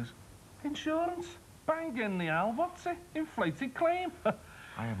 Which is? Insurance. Bang in the owl, what's it? Inflated claim.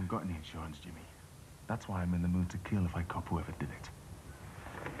 I haven't got any insurance, Jimmy. That's why I'm in the mood to kill if I cop whoever did it.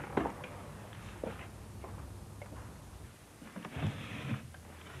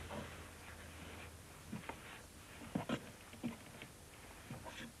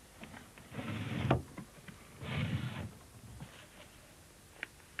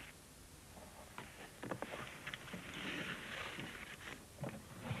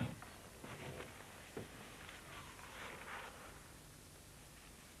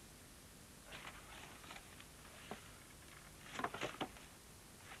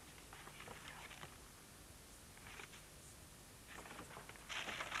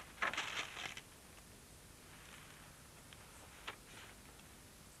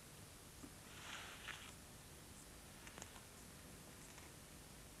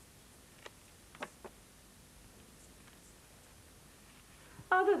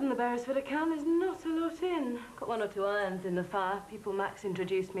 Other than the Beresford account, there's not a lot in. Got one or two irons in the fire. People Max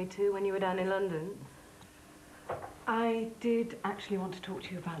introduced me to when you were down in London. I did actually want to talk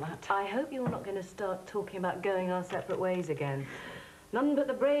to you about that. I hope you're not going to start talking about going our separate ways again. None but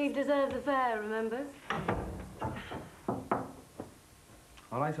the brave deserve the fair, remember?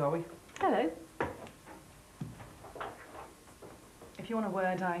 All right, are we? Hello. If you want a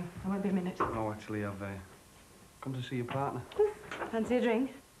word, I won't be a minute. No, actually, I've come to see your partner. Fancy a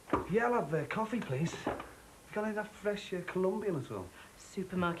drink? Yeah, I'll have coffee, please. You got any of that fresh Colombian at all?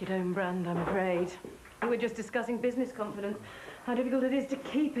 Supermarket own brand, I'm afraid. We were just discussing business confidence. How difficult it is to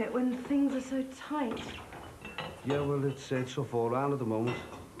keep it when things are so tight. Yeah, well, it's tough all round at the moment.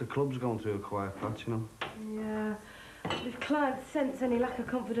 The club's going through a quiet patch, you know. Yeah. If clients sense any lack of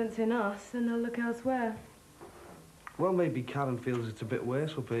confidence in us, then they'll look elsewhere. Well, maybe Karen feels it's a bit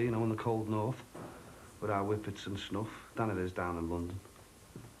worse up here, you know, in the cold north, with our whippets and snuff, than it is down in London.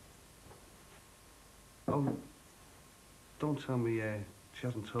 Oh, don't tell me she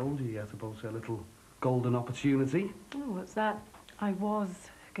hasn't told you yet about her little golden opportunity. Oh, what's that? I was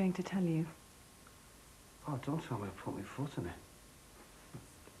going to tell you. Oh, don't tell me I put my foot in it.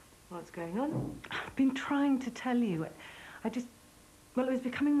 What's going on? I've been trying to tell you. Well, it was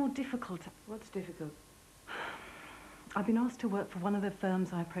becoming more difficult. What's difficult? I've been asked to work for one of the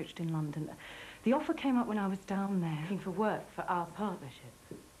firms I approached in London. The offer came up when I was down there. Looking for work for our partnership.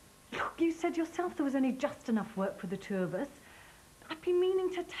 You said yourself there was only just enough work for the two of us. I've been meaning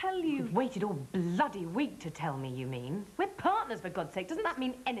to tell you. You've waited all bloody week to tell me, you mean? We're partners, for God's sake. Doesn't that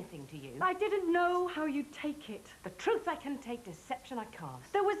mean anything to you? I didn't know how you'd take it. The truth I can take, deception I can't.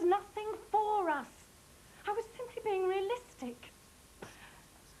 There was nothing for us. I was simply being realistic.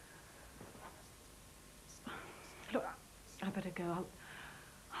 Look, I better go.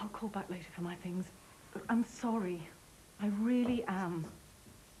 I'll call back later for my things. I'm sorry. I really am.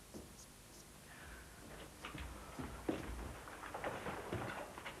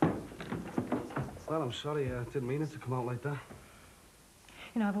 Well, I'm sorry. I didn't mean it to come out like that.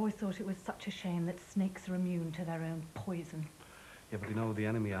 You know, I've always thought it was such a shame that snakes are immune to their own poison. Yeah, but they know who the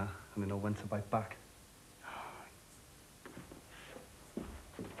enemy are, and they know when to bite back.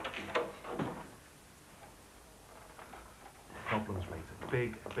 Problems, mate.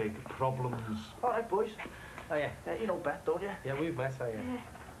 Big, big problems. All right, boys. Oh, yeah. You know Beth, don't you? Yeah, we've met, yeah.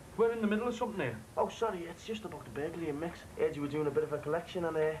 We're in the middle of something here. Oh, sorry, it's just about the burglary and Mix. Heard you were doing a bit of a collection,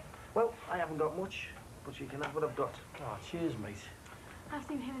 and, well, I haven't got much, but you can have what I've got. Oh, cheers, mate. I've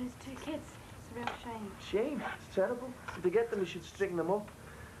seen him and his two kids. It's a real shame. Shame? It's terrible. If they get them, we should straighten them up.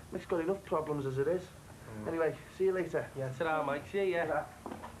 Mick's got enough problems as it is. Anyway, see you later. Yeah, ta-ra, Mike. See ya.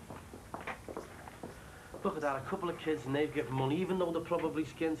 Look at that, a couple of kids and they've given money, even though they're probably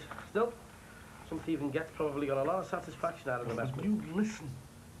skinned. Still, some thieving gets probably got a lot of satisfaction out of them. Will you listen?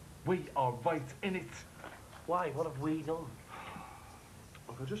 We are right in it. Why? What have we done?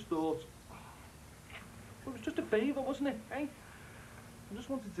 Look, I just thought... It was just a favour, wasn't it, eh? I just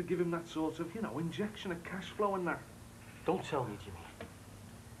wanted to give him that sort of, you know, injection of cash flow and that. Don't tell me, Jimmy.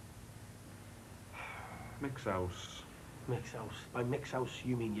 Mick's house. Mick's house. By Mick's house,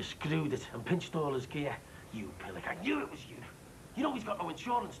 you mean you screwed it and pinched all his gear? You pillock, I knew it was you. You know he's got no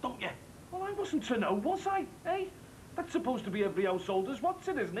insurance, don't you? Well, I wasn't to know, was I, eh? That's supposed to be every householder's, what's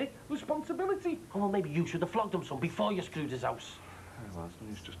it, isn't it? Responsibility. Oh, well, maybe you should have flogged him some before you screwed his house. Well, it's no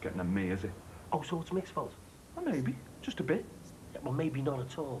use just getting on me, is it? Oh, so it's Mick's fault? Well, maybe. Just a bit. Yeah, well, maybe not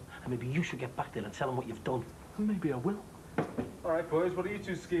at all. And maybe you should get back there and tell him what you've done. And maybe I will. All right, boys, what are you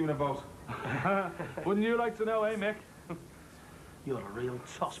two scheming about? Wouldn't you like to know, eh, Mick? You're a real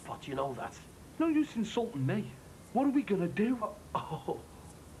tosspot, you know that. No use insulting me. What are we gonna do? Oh.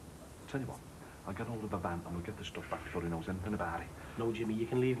 Tell you what, I'll get hold of a van and we'll get the stuff back before he knows anything about it. No, Jimmy, you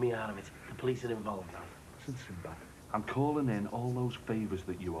can leave me out of it. The police are involved now. Listen, Sinbad, I'm calling in all those favours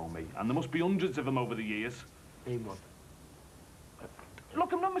that you owe me, and there must be hundreds of them over the years. Name one.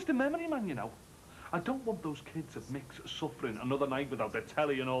 Look, I'm not Mr. Memory Man, you know. I don't want those kids at Mick's suffering another night without their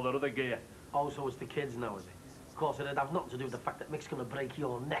telly and all their other gear. Oh, so it's the kids now, is it? Of course, it'd have nothing to do with the fact that Mick's gonna break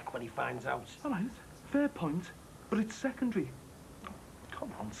your neck when he finds out. All right, fair point, but it's secondary.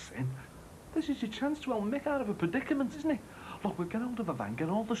 Come on, Sin. This is your chance to help Mick out of a predicament, isn't it? Look, we'll get hold of a van, get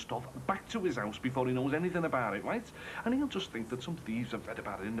all the stuff back to his house before he knows anything about it, right? And he'll just think that some thieves have read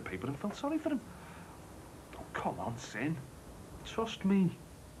about it in the paper and felt sorry for him. Oh, come on, Sin. Trust me.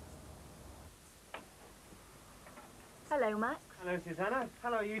 Hello, Max. Hello, Susanna.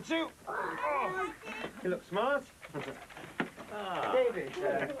 Hello, you two. Oh, you look smart. David,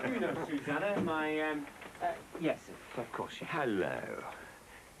 you know Susanna, my, Yes, of course. Hello.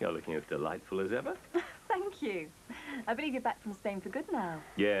 You're looking as delightful as ever. Thank thank you. I believe you're back from Spain for good now.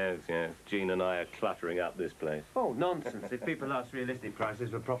 Yes, yes. Jean and I are cluttering up this place. Oh, nonsense. If people asked realistic prices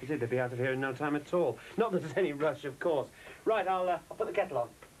for property, they'd be out of here in no time at all. Not that there's any rush, of course. Right, I'll put the kettle on.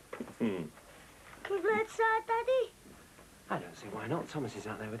 Hmm. Can we play outside, Daddy? I don't see why not. Thomas is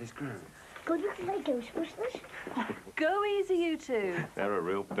out there with his groom. Good luck like Ghostbusters. Go easy, you two. They're a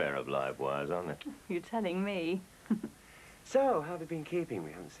real pair of live wires, aren't they? You're telling me. So, how have you been keeping? We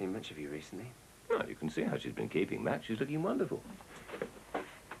haven't seen much of you recently. Well, you can see how she's been keeping, Max. She's looking wonderful.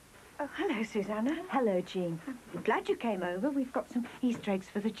 Oh, hello, Susanna. Hello, Jean. I'm glad you came over. We've got some Easter eggs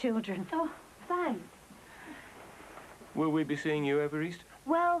for the children. Oh, thanks. Will we be seeing you over Easter?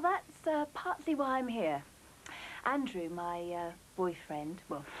 Well, that's partly why I'm here. Andrew, my boyfriend,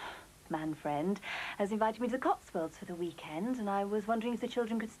 well, man friend, has invited me to the Cotswolds for the weekend, and I was wondering if the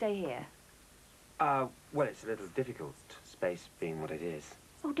children could stay here. Well, it's a little difficult, space being what it is.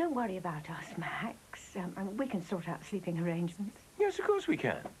 Oh, don't worry about us, Max. We can sort out sleeping arrangements. Yes, of course we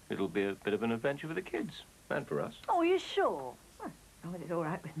can. It'll be a bit of an adventure for the kids, and for us. Oh, you're sure? Well, it's all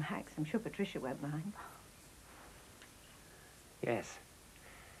right with Max. I'm sure Patricia won't mind. Yes.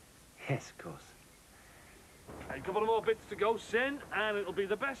 Yes, of course. A couple of more bits to go, Sin, and it'll be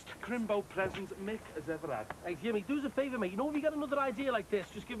the best Crimbo present Mick has ever had. Hey, Jimmy, do us a favour, mate. You know, if you get another idea like this,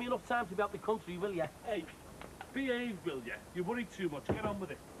 just give me enough time to be out the country, will you? Hey, behave, will you? You worry too much. Get on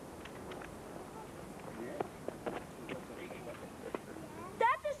with it.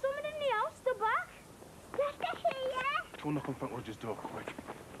 Dad, there's someone in the house, the back. Let's get here. Go knock on front Roger's door, quick.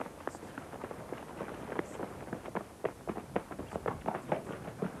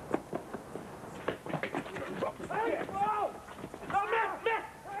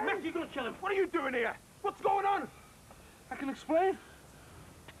 Mick, you're gonna kill him. What are you doing here? What's going on? I can explain.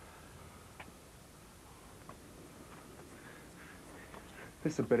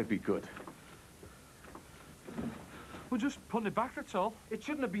 This had better be good. We're just putting it back, that's all. It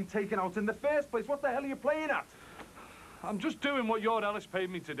shouldn't have been taken out in the first place. What the hell are you playing at? I'm just doing what your Alice paid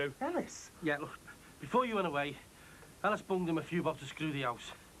me to do. Alice? Yeah, look, before you went away, Alice bunged him a few bob to screw the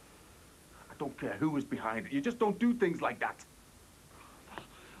house. I don't care who was behind it. You just don't do things like that.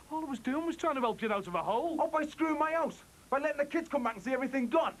 All I was doing was trying to help you out of a hole. Oh, by screwing my house? By letting the kids come back and see everything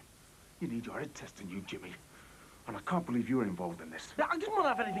gone? You need your head testing, you, Jimmy. And I can't believe you were involved in this. I didn't want to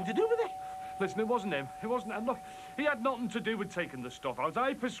have anything to do with it. Listen, it wasn't him. It wasn't. And look, he had nothing to do with taking the stuff out.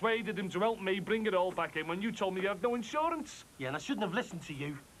 I persuaded him to help me bring it all back in when you told me you had no insurance. Yeah, and I shouldn't have listened to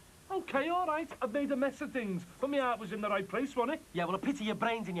you. Okay, all right. I've made a mess of things. But my heart was in the right place, wasn't it? Yeah, well, a pity your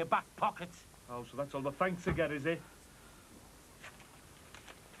brain's in your back pocket. Oh, so that's all the thanks I get, is it?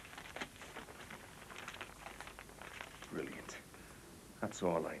 Brilliant. That's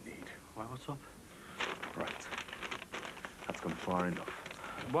all I need. Why, what's up? Right. That's gone far enough.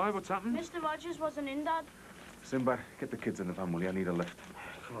 Why? What's happened? Mr. Rogers wasn't in, Dad. Sinbad, get the kids in the van, will you? I need a lift.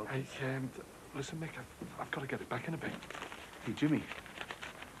 Come on. Hey, listen, Mick, I've got to get it back in a bit. Hey, Jimmy.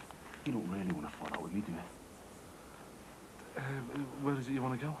 You don't really want to fall out with me, do you? Where is it you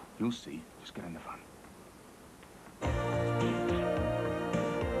want to go? You'll see. Just get in the van.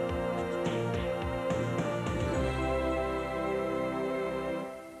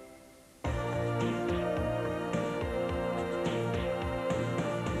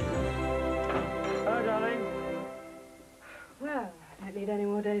 Hi, darling. Well, I don't need any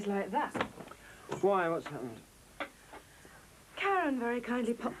more days like that. Why? What's happened? Karen very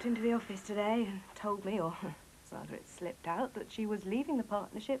kindly popped into the office today and told me, or rather it slipped out, that she was leaving the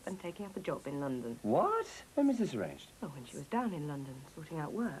partnership and taking up a job in London. What? When was this arranged? Oh, when she was down in London, sorting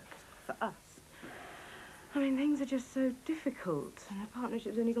out work for us. I mean, things are just so difficult, and the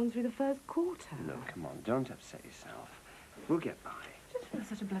partnership's only gone through the first quarter. No, come on, don't upset yourself. We'll get by. I just feel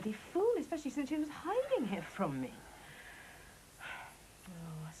such a bloody fool, especially since she was hiding it from me.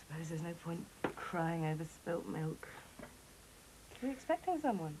 Oh, I suppose there's no point crying over spilt milk. Were you expecting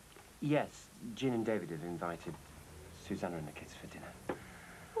someone? Yes, Jean and David have invited Susanna and the kids for dinner.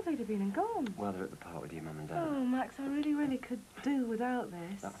 Well, they'd have been and gone. Well, they're at the park with your mum and dad. Oh, Max, I really could do without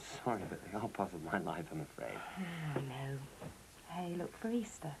this. I'm sorry, but they're all part of my life, I'm afraid. Oh, I know. Hey, look, for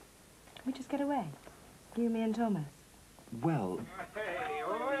Easter, can we just get away? You, me and Thomas. Well... Hey,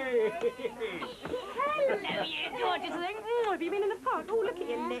 oi! Hello, you gorgeous thing. Have you been in the park? Oh, look at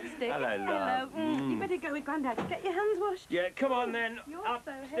your lipstick. Hello, love. You better go with Grandad. Get your hands washed. Yeah, come on then. You're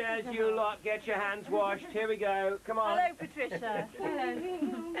Upstairs, so you lot. Get your hands washed. Here we go. Come on. Hello, Patricia. Hello.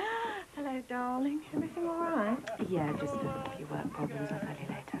 Hello, darling. Everything all right? Yeah, just a few work problems. I'll tell you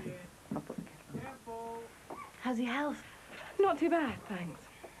later. I'll put the kettle on. How's your health? Not too bad, thanks.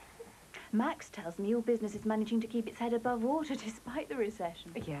 Max tells me your business is managing to keep its head above water despite the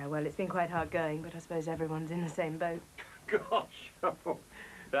recession. Yeah, well, it's been quite hard going, but I suppose everyone's in the same boat. Gosh, oh,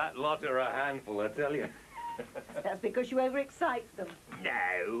 that lot are a handful, I tell you. That's because you overexcite them.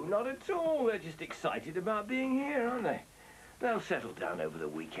 No, not at all. They're just excited about being here, aren't they? They'll settle down over the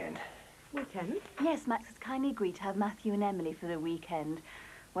weekend. Weekend? Yes, Max has kindly agreed to have Matthew and Emily for the weekend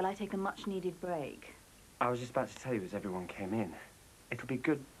while I take a much-needed break. I was just about to tell you as everyone came in. It'll be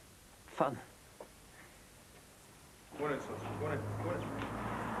good fun. Go on in, son. Go on in. Go on in.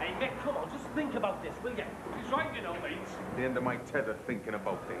 Hey, Mick, come on, just think about this, will you? He's right, you know, mate. The end of my tether thinking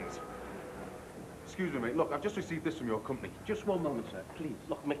about things. Excuse me, mate. Look, I've just received this from your company. Just one moment, sir, please.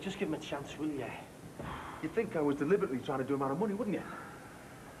 Look, Mick, just give him a chance, will you? You'd think I was deliberately trying to do him out of money, wouldn't you?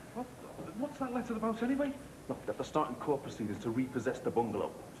 What's that letter about, anyway? Look, that they're starting court proceedings to repossess the bungalow.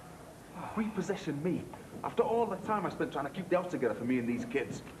 Repossessing me? After all the time I spent trying to keep the house together for me and these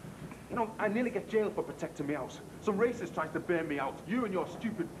kids. You know, I nearly get jailed for protecting my house. Some racist tries to bail me out. You and your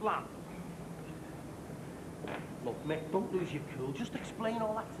stupid plan. Look, Mick, don't lose your cool. Just explain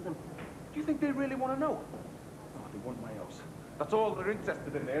all that to them. Do you think they really want to know? Oh, they want my house. That's all they're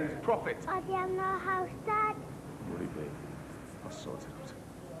interested in there is profit. I have no house, Dad. Worry, babe. I'll sort it out.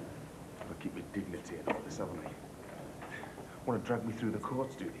 I'll keep my dignity and all this, haven't they? Want to drag me through the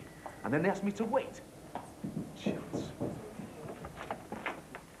courts, do they? And then they ask me to wait. Chills.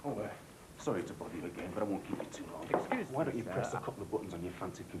 Oh, sorry to bother you again, but I won't keep you too long. Excuse me, Why don't you sir. press a couple of buttons on your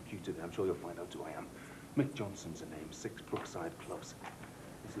fancy computer there? I'm sure you'll find out who I am. Mick Johnson's a name, 6 Brookside Clubs.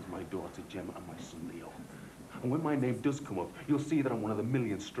 This is my daughter, Gemma, and my son, Leo. And when my name does come up, you'll see that I'm one of the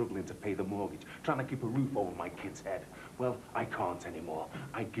millions struggling to pay the mortgage, trying to keep a roof over my kid's head. Well, I can't anymore.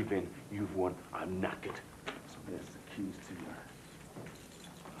 I give in. You've won. I'm knackered. So there's the keys to you.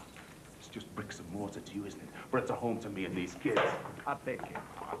 It's just bricks and mortar to you, isn't it? But it's a home to me and these kids. I beg your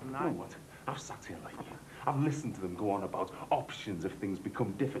pardon. You know what? I've sat here like you. I've listened to them go on about options if things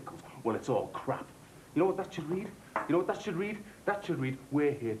become difficult. Well, it's all crap. You know what that should read? You know what that should read? That should read,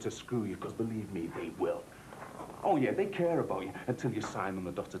 we're here to screw you, because believe me, they will. Oh, yeah, they care about you until you sign on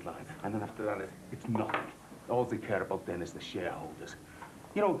the dotted line. And then after that, it's nothing. All they care about then is the shareholders.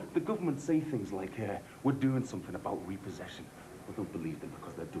 You know, the government say things like, we're doing something about repossession. But don't believe them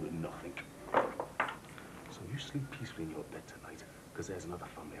because they're doing nothing. So you sleep peacefully in your bed tonight, because there's another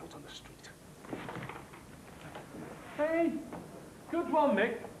family out on the street. Hey, good one,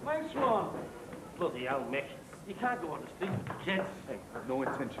 Mick. Nice one. Bloody hell, Mick. You can't go on the street with kids. Hey, I've no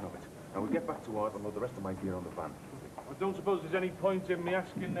intention of it. Now, we'll get back to ours and load the rest of my gear on the van. I don't suppose there's any point in me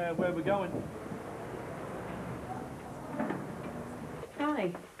asking where we're going.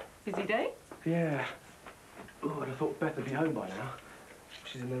 Hi. Busy day? Yeah. Oh, I'd have thought Beth would be home by now.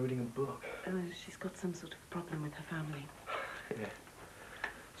 She's in there reading a book. She's got some sort of problem with her family. Yeah.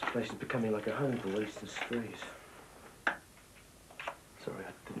 This place is becoming like a home for wasted strays. Sorry,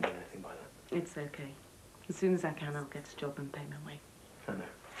 I didn't mean anything by that. It's okay. As soon as I can, I'll get a job and pay my way. I know.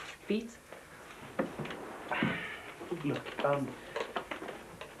 Feet? Look,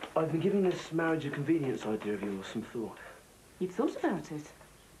 I've been giving this marriage of convenience idea of yours some thought. You've thought about it?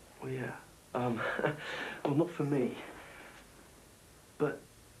 Well, yeah. Well, not for me. But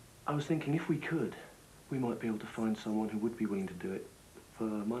I was thinking if we could, we might be able to find someone who would be willing to do it for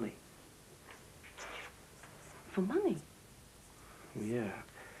money. For money? Well, yeah.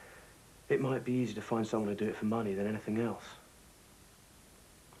 It might be easier to find someone to do it for money than anything else.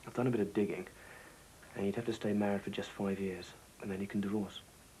 I've done a bit of digging, and you'd have to stay married for just 5 years, and then you can divorce.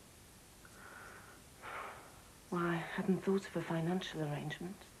 Well, I hadn't thought of a financial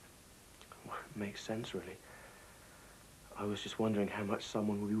arrangement. Well, it makes sense, really. I was just wondering how much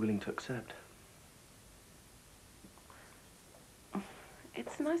someone would be willing to accept.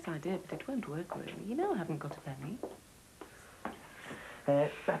 It's a nice idea, but it won't work, really. You know I haven't got a penny.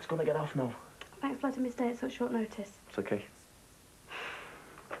 Beth's gonna get off now. Thanks for letting me stay at such short notice. It's okay.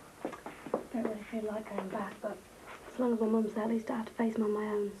 Don't really feel like going back, but as long as my mum's there, at least I have to face them on my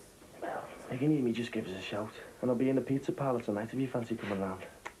own. Well, if you need me, just give us a shout. And I'll be in the pizza parlour tonight if you fancy coming round.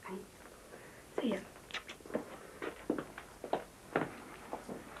 Thanks. See you.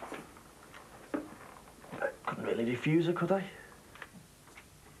 Couldn't really refuse her, could I?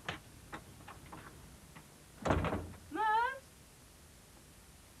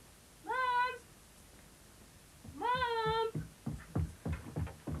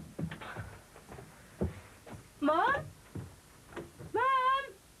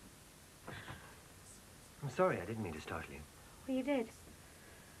 Sorry, I didn't mean to startle you. Well, you did.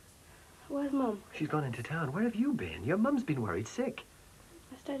 Where's Mum? She's gone into town. Where have you been? Your mum's been worried sick.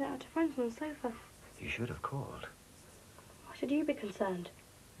 I stayed out at a friend's on the sofa. You should have called. Why should you be concerned?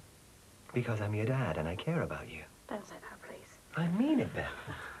 Because I'm your dad and I care about you. Don't say that, please. I mean it, Beth.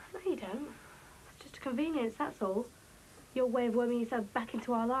 No, you don't. It's just a convenience, that's all. Your way of worming yourself back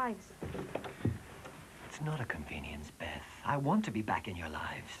into our lives. It's not a convenience, Beth. I want to be back in your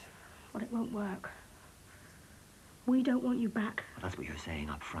lives. Well, it won't work. We don't want you back. Well, that's what you're saying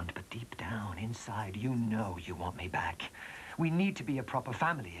up front, but deep down, inside, you know you want me back. We need to be a proper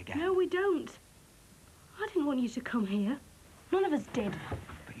family again. No, we don't. I didn't want you to come here. None of us did.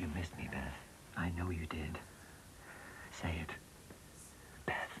 But you missed me, Beth. I know you did. Say it.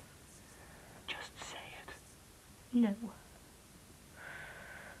 Beth, just say it. No.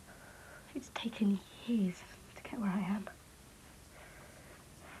 It's taken years to get where I am.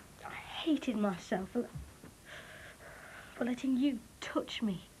 I hated myself for letting you touch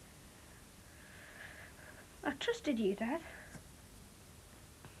me. I trusted you, Dad.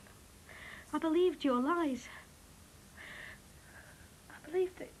 I believed your lies. I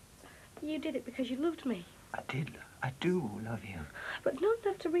believed that you did it because you loved me. I did. I do love you. But not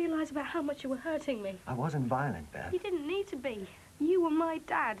enough to realise about how much you were hurting me. I wasn't violent, Beth. You didn't need to be. You were my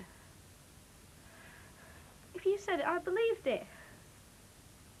dad. If you said it, I believed it.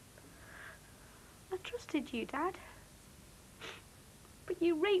 I trusted you, Dad. But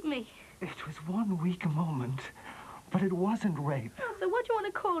you raped me. It was 1 weak moment, but it wasn't rape. Oh, so what do you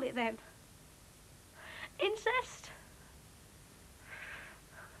want to call it then? Incest?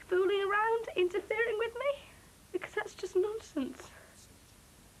 Fooling around? Interfering with me? Because that's just nonsense.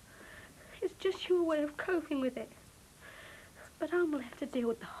 It's just your way of coping with it. But I'm left to deal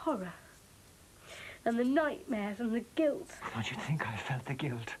with the horror. And the nightmares and the guilt. Don't you think I felt the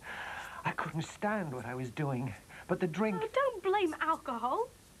guilt? I couldn't stand what I was doing. But the drink... Oh, don't blame alcohol.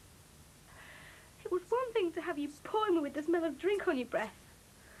 It was one thing to have you pouring me with the smell of drink on your breath.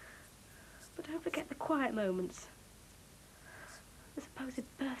 But don't forget the quiet moments. The supposed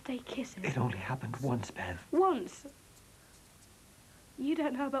birthday kisses. It only happened once, Beth. Once? You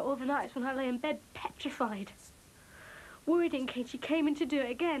don't know about all the nights when I lay in bed petrified. Worried in case you came in to do it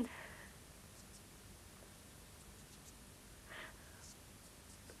again.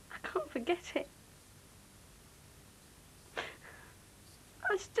 I can't forget it.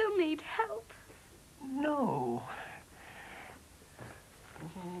 I still need help. No.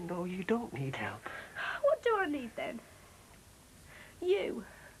 No, you don't need help. What do I need then? You.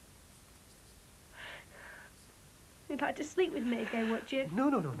 You'd like to sleep with me again, would you? No.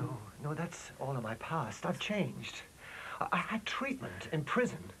 No, that's all of my past. I've changed. I had treatment in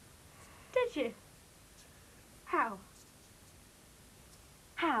prison. Did you? How?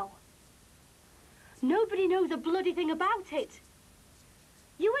 How? Nobody knows a bloody thing about it.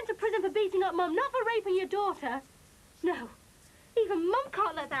 You went to prison for beating up Mum, not for raping your daughter. No. Even Mum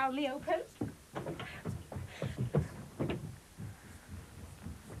can't let that out in the open.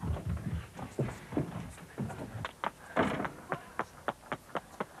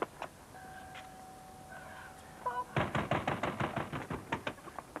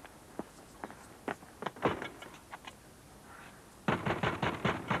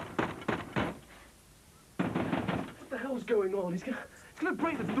 What the hell's going on? He's gonna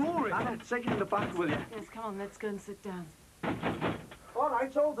break the door in. I'll take you in the back, will you? Yes, come on, let's go and sit down. All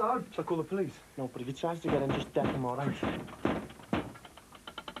right, hold on. Shall I call the police? No, but if he tries to get in, just deck him, all right?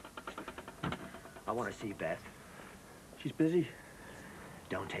 I want to see Beth. She's busy.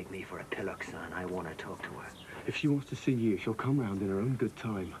 Don't take me for a pillock, son. I want to talk to her. If she wants to see you, she'll come round in her own good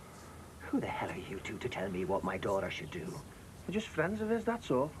time. Who the hell are you two to tell me what my daughter should do? We're just friends of his,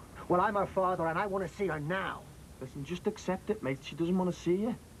 that's all. Well, I'm her father, and I want to see her now. Listen, just accept it, mate. She doesn't want to see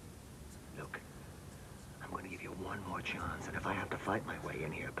you. Look, I'm going to give you one more chance, and if I have to fight my way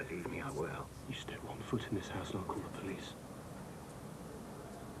in here, believe me, I will. You step 1 foot in this house and I'll call the police.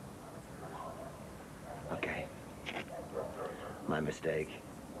 Okay. My mistake.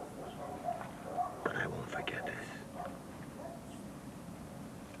 But I won't forget this.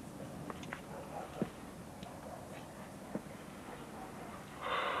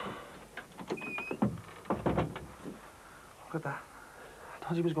 Look at that. I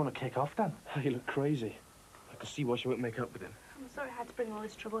thought he was going to kick off then. He looked crazy. I could see why she wouldn't make up with him. I'm sorry I had to bring all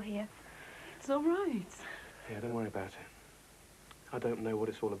this trouble here. It's all right. Yeah, don't worry about it. I don't know what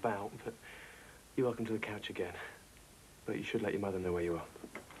it's all about, but you're welcome to the couch again. But you should let your mother know where you are.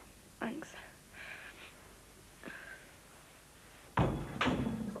 Thanks.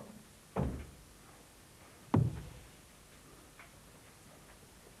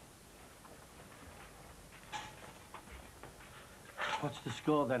 What's the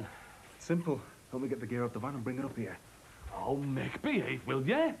score then? Simple. Help me get the gear off the van and bring it up here. Oh, Mick, behave, will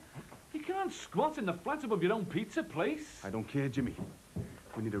ya? You can't squat in the flat above your own pizza place. I don't care, Jimmy.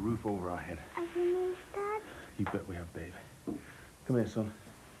 We need a roof over our head. Have we moved, Dad? You bet we have, babe. Come here, son.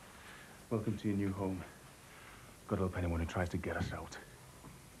 Welcome to your new home. God help anyone who tries to get us out.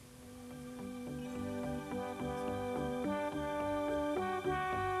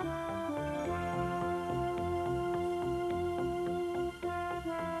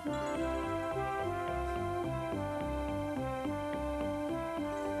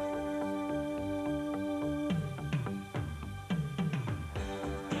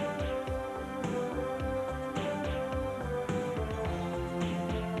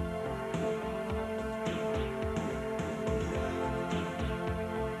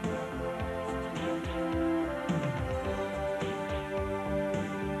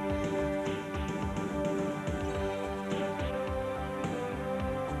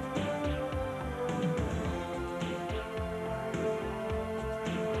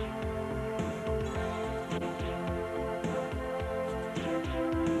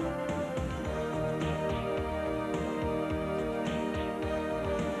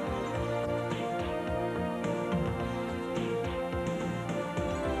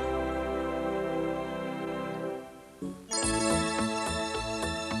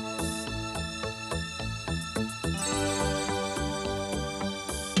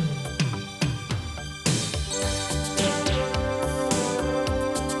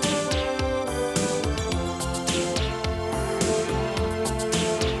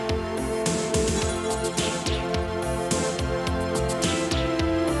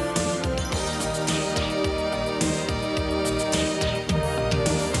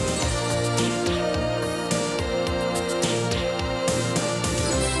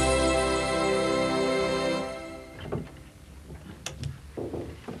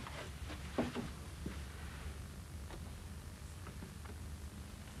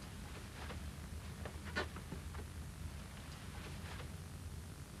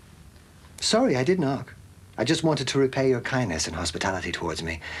 Sorry, I did knock. I just wanted to repay your kindness and hospitality towards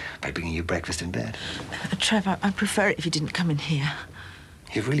me by bringing you breakfast in bed. Trevor, I'd prefer it if you didn't come in here.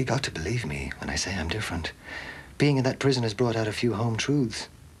 You've really got to believe me when I say I'm different. Being in that prison has brought out a few home truths.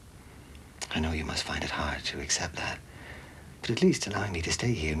 I know you must find it hard to accept that. But at least allowing me to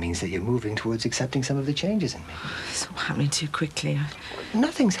stay here means that you're moving towards accepting some of the changes in me. It's all happening too quickly.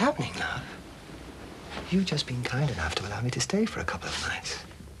 Nothing's happening, love. You've just been kind enough to allow me to stay for a couple of nights.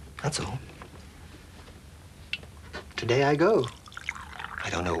 That's all. Today I go. I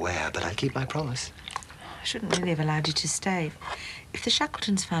don't know where, but I'll keep my promise. I shouldn't really have allowed you to stay. If the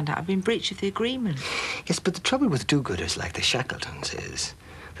Shackletons found out, I've been in breach of the agreement. Yes, but the trouble with do-gooders like the Shackletons is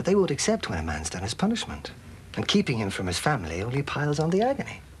that they won't accept when a man's done his punishment. And keeping him from his family only piles on the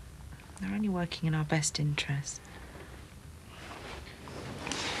agony. They're only working in our best interests.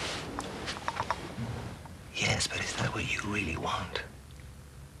 Yes, but is that what you really want?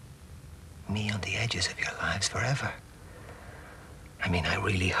 Me on the edges of your lives forever? I mean, I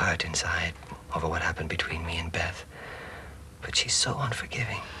really hurt inside over what happened between me and Beth. But she's so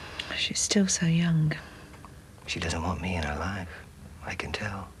unforgiving. She's still so young. She doesn't want me in her life. I can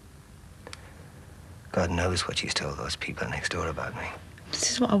tell. God knows what she's told those people next door about me.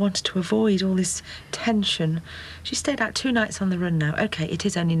 This is what I wanted to avoid, all this tension. She stayed out 2 nights on the run now. OK, it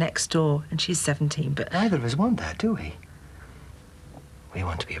is only next door, and she's 17, but... Neither of us want that, do we? We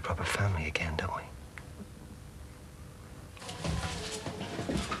want to be a proper family again, don't we?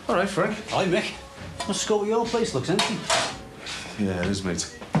 All right, Frank. Hi, Mick. What's the score with your place? Looks empty. Yeah, it is,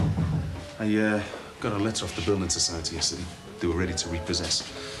 mate. I got a letter off the Building Society yesterday. They were ready to repossess.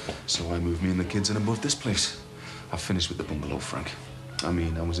 So I moved me and the kids in above this place. I finished with the bungalow, Frank. I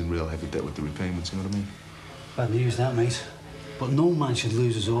mean, I was in real heavy debt with the repayments, you know what I mean? Bad news, that, mate. But no man should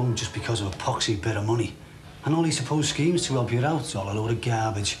lose his own just because of a poxy bit of money. And all these supposed schemes to help you out, it's all a load of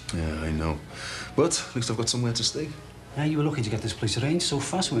garbage. Yeah, I know. But at least I've got somewhere to stay. Yeah, you were lucky to get this place arranged so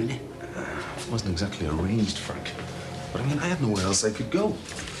fast, weren't you? It wasn't exactly arranged, Frank. But I mean, I had nowhere else I could go.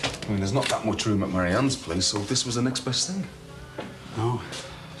 I mean, there's not that much room at Marianne's place, so this was the next best thing. Oh,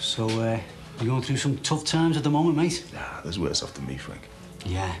 so, you're going through some tough times at the moment, mate? Nah, there's worse off than me, Frank.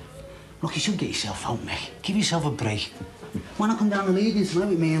 Yeah. Look, you should get yourself out, Mick. Give yourself a break. Why not come down and leave tonight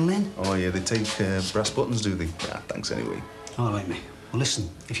with me and Lynn? Oh, yeah, they take brass buttons, do they? Yeah, thanks anyway. All right, mate. Well, listen,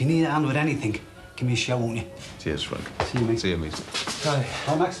 if you need a hand with anything, give me a shout, won't you? Cheers, Frank. See you, mate. See you, mate. Hi.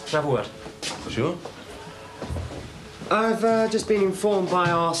 Hi, Max. Have a word. Sure. I've just been informed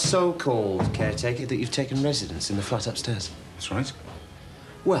by our so-called caretaker that you've taken residence in the flat upstairs. That's right.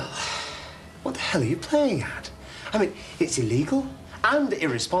 Well, what the hell are you playing at? I mean, it's illegal and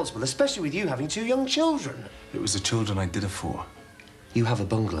irresponsible, especially with you having 2 young children. It was the children I did it for. You have a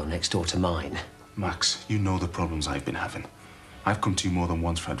bungalow next door to mine. Max, you know the problems I've been having. I've come to you more than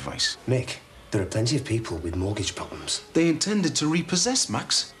once for advice. Mick, there are plenty of people with mortgage problems. They intended to repossess,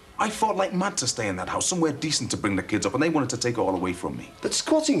 Max. I fought like mad to stay in that house, somewhere decent to bring the kids up, and they wanted to take it all away from me. But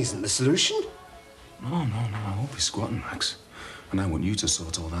squatting isn't the solution. No, I won't be squatting, Max. And I want you to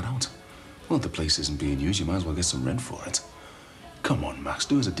sort all that out. Well, if the place isn't being used, you might as well get some rent for it. Come on, Max,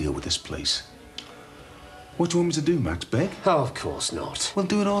 do us a deal with this place. What do you want me to do, Max? Beg? Oh, of course not. Well,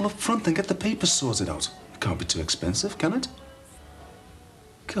 do it all up front and get the papers sorted out. It can't be too expensive, can it?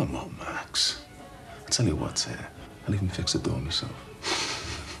 Come on, Max. I'll tell you what, I'll even fix the door myself.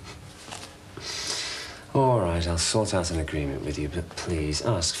 All right, I'll sort out an agreement with you, but please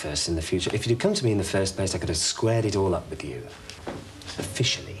ask first in the future. If you'd come to me in the first place, I could have squared it all up with you.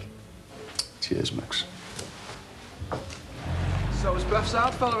 Officially. Cheers, Max. So is Beth's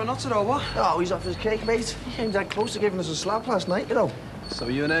out, fella, or not, or what? Oh, he's off his cake, mate. He came that close to giving us a slap last night, you know. So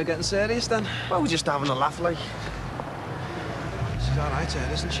you and her getting serious, then? Well, we're just having a laugh, like. She's all right,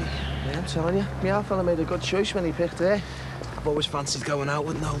 isn't she? Yeah, I'm telling you. My old fella made a good choice when he picked her. I've always fancied going out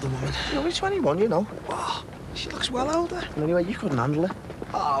with an older woman. You're only 21, you know. Oh, she looks well older. And anyway, you couldn't handle her.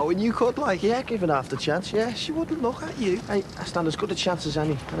 Oh, and you could, like? Yeah, give her half the chance, yeah. She wouldn't look at you. Hey, I stand as good a chance as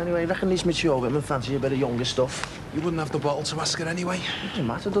any. And anyway, I reckon these mature women fancy a bit of younger stuff. You wouldn't have the bottle to ask her anyway. It doesn't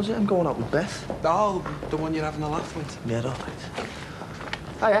matter, does it? I'm going out with Beth. Oh, the one you're having a laugh with? Yeah, all right.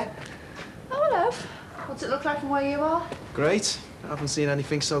 Hiya. Oh, hello. What's it look like from where you are? Great. I haven't seen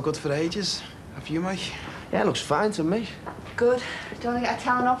anything so good for ages. Have you, Mike? Yeah, looks fine to me. Good. Don't want to get a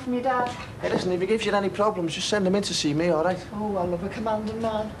telling off from your dad. Hey, listen, if he gives you any problems, just send him in to see me, all right? Oh, I love a commanding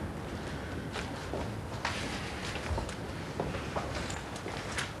man.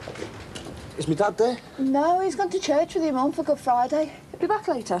 Is my dad there? No, he's gone to church with your mum for Good Friday. He'll be back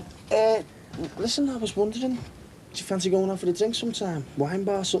later. Listen, I was wondering, do you fancy going out for a drink sometime? Wine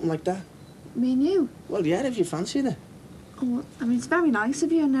bar, something like that? Me and you? Well, yeah, if you fancy it. Oh, I mean, it's very nice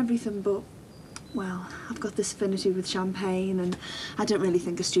of you and everything, but, well, I've got this affinity with champagne, and I don't really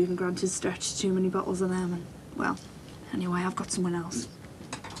think a student grant is stretched too many bottles of them, and, well, anyway, I've got someone else.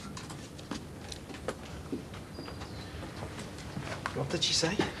 What did she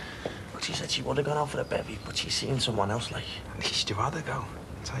say? Well, she said she would have gone out for a bevy, but she's seen someone else, like. At least you'd rather go.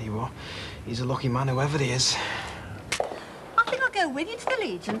 I'll tell you what, he's a lucky man, whoever he is. I think I'll go with you to the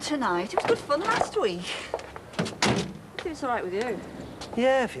Legion tonight. It was good fun last week. I think it's all right with you.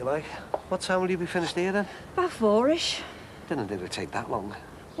 Yeah, if you like. What time will you be finished here, then? About 4-ish. Didn't think it would take that long.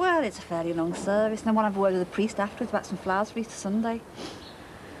 Well, it's a fairly long service, and I want to have a word with the priest afterwards about some flowers for Easter Sunday.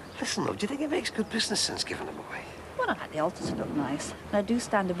 Listen, love, do you think it makes good business sense giving them away? Well, I like the altar to look nice, and I do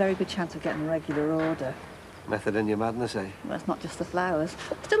stand a very good chance of getting a regular order. Method in your madness, eh? Well, it's not just the flowers.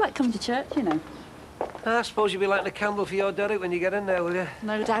 I still like coming to church, you know. I suppose you'll be lighting a candle for your Derek when you get in there, will you?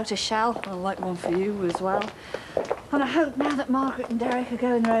 No doubt I shall. I'll light one for you as well. And I hope now that Margaret and Derek are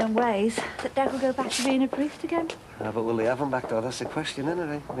going their own ways, that Dad will go back to being a priest again. But will he have him back, though? That's the question, isn't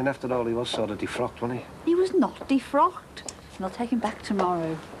it, eh? I mean, after all, he was sort of defrocked, wasn't he? He was not defrocked. And I'll take him back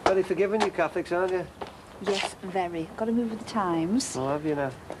tomorrow. Very forgiving, you Catholics, aren't you? Yes, very. Got to move with the times. Oh, have you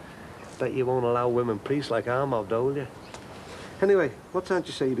now? Bet you won't allow women priests like our mob, though, will you? Anyway, what time did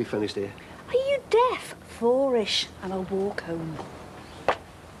you say you'd be finished here? Are you deaf? 4-ish, and I'll walk home.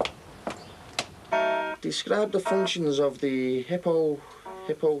 Describe the functions of the hypothalamus.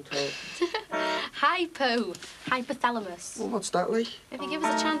 Hypothalamus. Well, what's that, like? If you give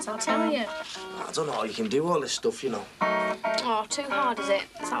us a chance, I'll tell you. I don't know how you can do all this stuff, you know. Oh, too hard, is it?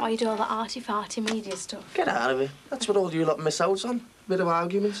 Is that why you do all the arty-farty media stuff? Get out of it. That's what all you lot miss out on. Bit of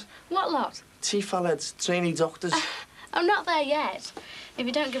arguments. What lot? Teeth heads, trainee doctors. I'm not there yet. If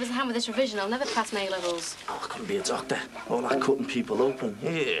you don't give us a hand with this revision, I'll never pass my A-levels. Oh, I couldn't be a doctor. All that cutting people open.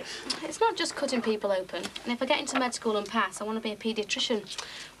 Yeah. It's not just cutting people open. And if I get into med school and pass, I want to be a paediatrician with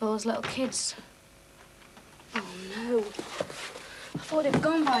all those little kids. Oh, no. I thought it'd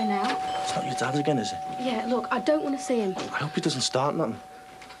gone by now. It's not your dad again, is it? Yeah, look, I don't want to see him. I hope he doesn't start nothing.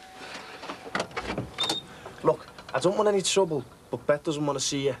 Look, I don't want any trouble, but Beth doesn't want to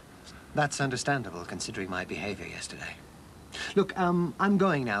see you. That's understandable, considering my behaviour yesterday. Look, I'm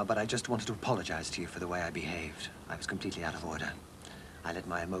going now, but I just wanted to apologise to you for the way I behaved. I was completely out of order. I let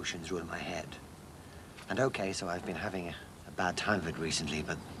my emotions rule my head. And okay, so I've been having a bad time of it recently,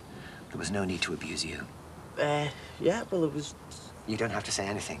 but there was no need to abuse you. Yeah, well, it was... You don't have to say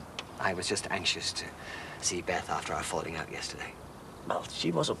anything. I was just anxious to see Beth after our falling out yesterday. Well,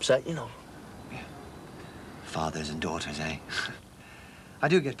 she was upset, you know. Yeah. Fathers and daughters, eh? I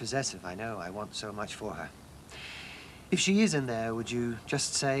do get possessive, I know. I want so much for her. If she is in there, would you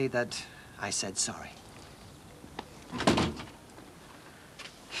just say that I said sorry?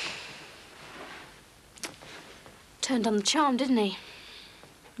 turned on the charm, didn't he?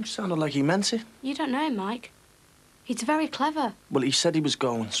 It sounded like he meant it. You don't know him, Mike. He's very clever. Well, he said he was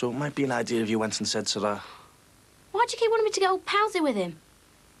going, so it might be an idea if you went and said so that. Why do you keep wanting me to get all palsy with him?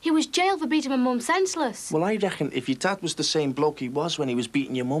 He was jailed for beating my mum senseless. Well, I reckon if your dad was the same bloke he was when he was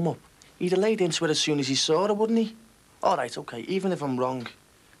beating your mum up, he'd have laid into it as soon as he saw her, wouldn't he? All right, OK, even if I'm wrong,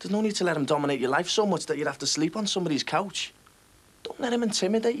 there's no need to let him dominate your life so much that you'd have to sleep on somebody's couch. Don't let him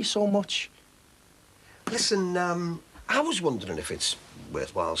intimidate you so much. Listen, I was wondering if it's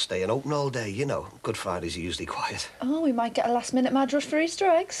worthwhile staying open all day, you know. Good Fridays are usually quiet. Oh, we might get a last-minute mad rush for Easter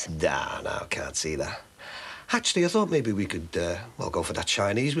eggs. Nah, no, can't see that. Actually, I thought maybe we could, well, go for that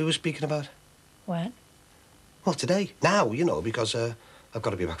Chinese we were speaking about. When? Well, today. Now, you know, because I've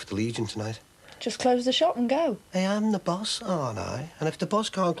got to be back for the Legion tonight. Just close the shop and go. Hey, I'm the boss, aren't I? And if the boss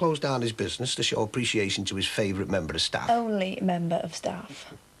can't close down his business to show appreciation to his favourite member of staff... Only member of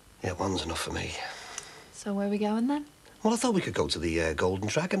staff. Yeah, one's enough for me. So where are we going then? Well, I thought we could go to the Golden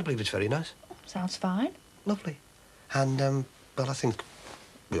Dragon. I believe it's very nice. Sounds fine. Lovely. And, well, I think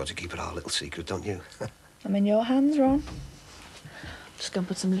we ought to keep it our little secret, don't you? I'm in your hands, Ron. Just go and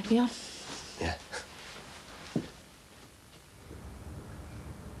put some lippy on. Yeah.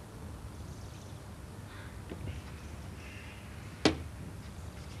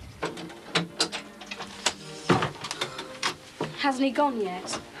 Hasn't he gone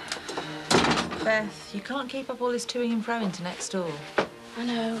yet? Beth, you can't keep up all this toing and froing to next door. I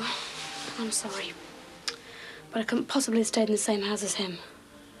know. I'm sorry. But I couldn't possibly have stayed in the same house as him.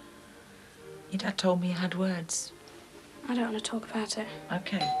 Your dad told me you had words. I don't want to talk about it.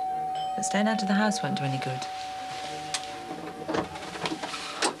 OK. But staying out of the house won't do any good.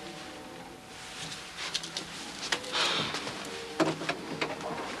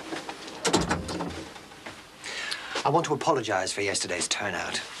 I want to apologise for yesterday's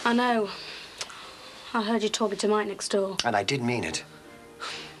turnout. I know. I heard you talking to Mike next door. And I did mean it.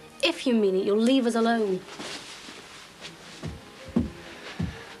 If you mean it, you'll leave us alone.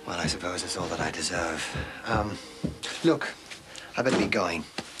 Well, I suppose it's all that I deserve. Look, I better be going.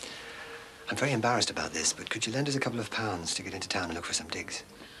 I'm very embarrassed about this, but could you lend us a couple of pounds to get into town and look for some digs?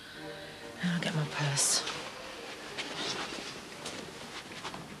 I'll get my purse.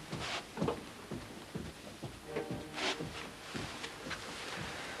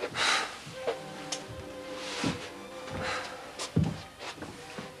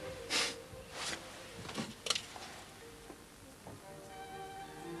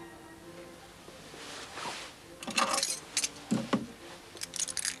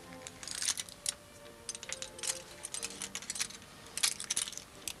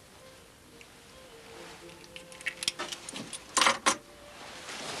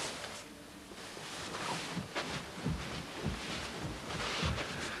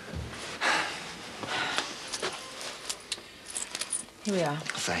 Here we are.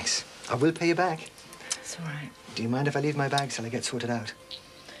 Thanks. I will pay you back. It's all right. Do you mind if I leave my bags till I get sorted out?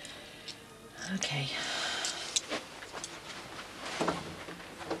 OK.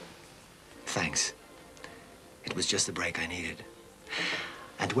 Thanks. It was just the break I needed.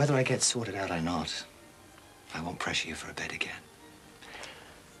 And whether I get sorted out or not, I won't pressure you for a bed again.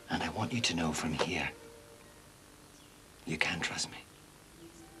 And I want you to know from here, you can trust me.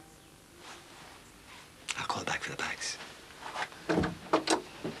 I'll call back for the bags.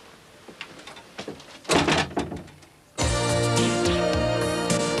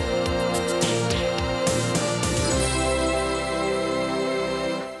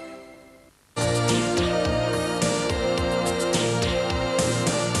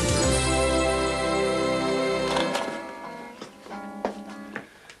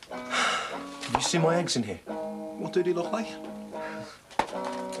 See my eggs in here? What did he look like?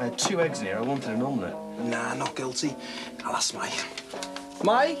 I had 2 eggs in here. I wanted an omelette. Nah, not guilty. I'll ask Mike.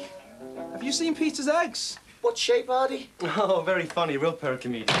 Mike, have you seen Peter's eggs? What shape are they? Oh, very funny. Real pair of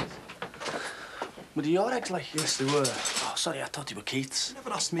comedians. Were they your eggs, like? Yes, they were. Oh, sorry, I thought they were Keith's. You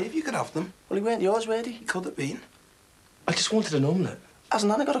never asked me if you could have them. Well, he weren't yours, were he? He could have been. I just wanted an omelette. Hasn't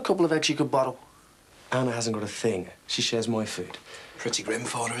Anna got a couple of eggs you could borrow? Anna hasn't got a thing. She shares my food. Pretty grim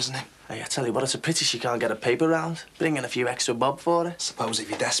for her, isn't it? Hey, I tell you what, it's a pity she can't get a paper round. Bring in a few extra bob for her. Suppose if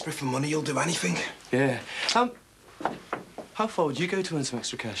you're desperate for money, you'll do anything. Yeah. How far would you go to earn some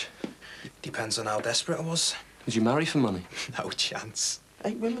extra cash? Depends on how desperate I was. Would you marry for money? No chance.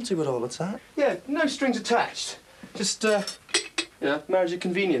 Hey, women do it all the time. Yeah, no strings attached. Just, marriage of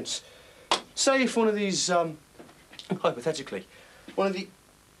convenience. Say if one of these, hypothetically, one of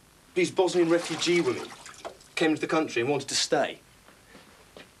these Bosnian refugee women came to the country and wanted to stay.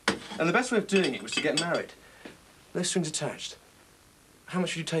 And the best way of doing it was to get married. No strings attached. How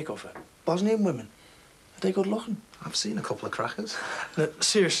much would you take off her? Bosnian women? they good looking? I've seen a couple of crackers. No,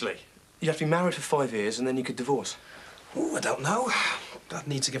 seriously, you have to be married for 5 years and then you could divorce. Oh, I don't know. I'd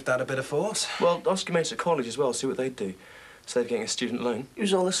need to give that a bit of thought. Well, ask your mates at college as well, see what they'd do. Instead of getting a student loan.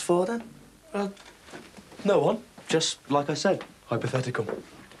 Who's all this for, then? No one. Just, like I said, hypothetical.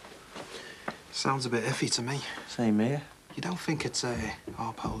 Sounds a bit iffy to me. Same here. You don't think it's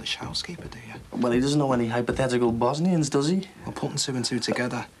our Polish housekeeper, do you? Well, he doesn't know any hypothetical Bosnians, does he? Well, putting 2 and 2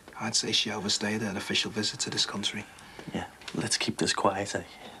 together, I'd say she overstayed an official visit to this country. Yeah, let's keep this quiet, eh?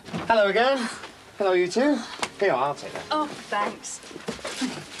 Hello again. Hello, you two. Here, I'll take that. Oh, thanks.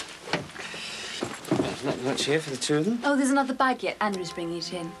 There's not much here for the two of them. Oh, there's another bag yet. Andrew's bringing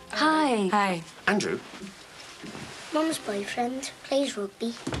it in. Hi. Hi. Andrew? Mum's boyfriend plays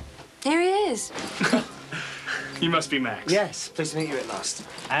rugby. Here he is. You must be Max. Yes, pleased to meet you at last.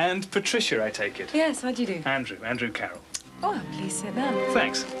 And Patricia, I take it. Yes, how do you do? Andrew Carroll. Oh, please sit down.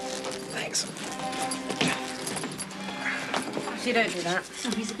 Thanks. Thanks. You don't do that.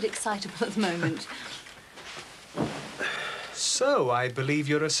 Oh, he's a bit excitable at the moment. So, I believe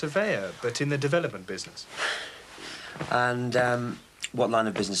you're a surveyor, but in the development business. And, what line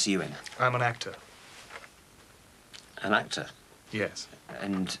of business are you in? I'm an actor. An actor? Yes.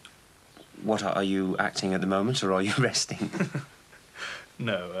 And what are you acting at the moment, or are you resting?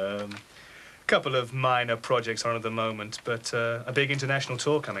 No, a couple of minor projects on at the moment, but a big international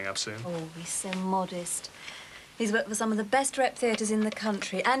tour coming up soon. Oh, he's so modest. He's worked for some of the best rep theatres in the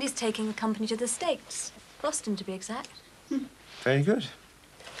country, and he's taking the company to the States. Boston, to be exact. Very good.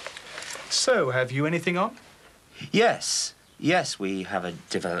 So, have you anything on? Yes. Yes, we have a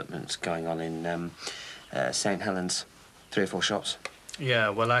development going on in St. Helens. 3 or 4 shops. Yeah,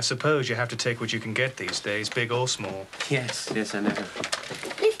 well, I suppose you have to take what you can get these days, big or small. Yes, yes, I know.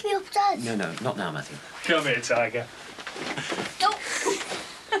 Lift me up, Dad. No, no, not now, Matthew. Come here, Tiger.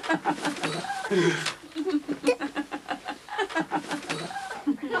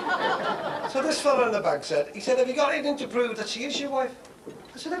 So this fella in the bag said, have you got anything to prove that she is your wife?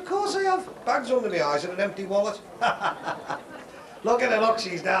 I said, of course I have. Bags under my eyes and an empty wallet. Look at her, look,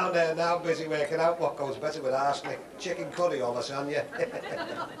 she's down there now, busy working out what goes better with arsenic. Chicken curry all this on you.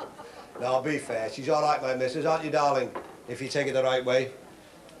 No, be fair, she's all right, my missus, aren't you, darling? If you take it the right way.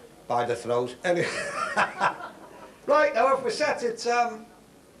 By the throat. Anyway. Right, now if we're set, it's, on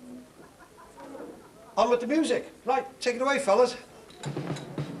with the music. Right, take it away, fellas.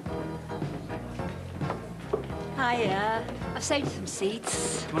 Hiya. I've saved some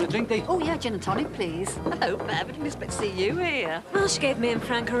seats. You want a drink, Dee? Oh, yeah, gin and tonic, please. Hello, Bev. I didn't expect to see you here. Well, she gave me and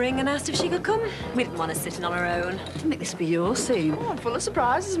Frank a ring and asked if she could come. We didn't want her sitting on her own. Make this be your scene. Oh, I'm full of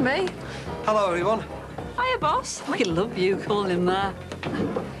surprises, me. Hello, everyone. Hiya, boss. We love you calling him that.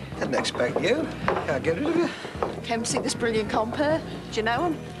 Didn't expect you. Can't get rid of you. Came to see this brilliant compere. Do you know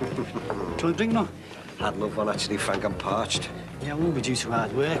him? Do you want a drink, no? I'd love one, actually, Frank. I'm parched. Yeah, I won't be due to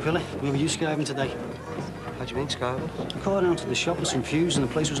hard work, will it? Where were you skiving today? How do you mean, skiving? I called down to the shop with some fuse and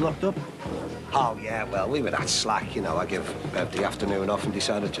the place was locked up. Oh, yeah, well, we were that slack, you know. I give the afternoon off and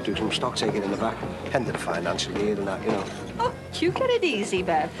decided to do some stock taking in the back. End of the financial year and that, you know. Oh, you get it easy,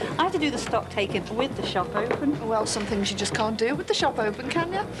 Bev. I have to do the stock taking with the shop open. Well, some things you just can't do with the shop open,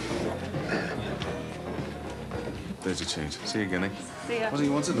 can you? There's your change. See you again, eh? See ya. What do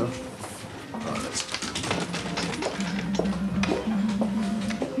you want to know?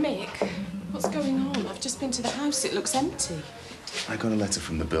 Mick, what's going on? I've just been to the house. It looks empty. I got a letter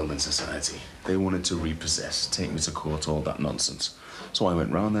from the Building Society. They wanted to repossess, take me to court, all that nonsense. So I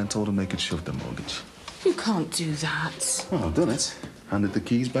went round there and told them they could shove the mortgage. You can't do that. Well, I've done it. Handed the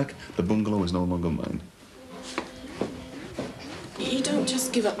keys back. The bungalow is no longer mine. You don't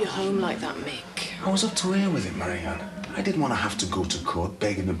just give up your home like that, Mick. I was up to here with it, Marianne. I didn't want to have to go to court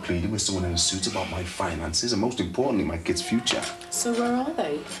begging and pleading with someone in a suit about my finances and, most importantly, my kid's future. So where are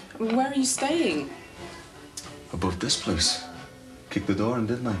they? I mean, where are you staying? Above this place. Kicked the door in,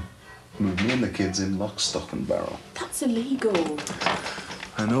 didn't I? Moved me and the kids in lock, stock and barrel. That's illegal.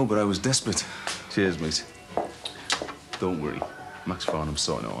 I know, but I was desperate. Cheers, mate. Don't worry. Max Farnham's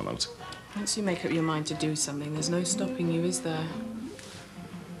sorting it all out. Once you make up your mind to do something, there's no stopping you, is there?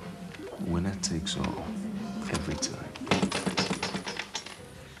 Winner takes all. Every time.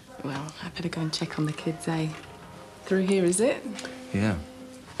 Well, I better go and check on the kids, eh? Through here, is it? Yeah.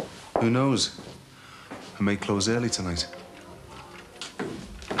 Who knows? I may close early tonight.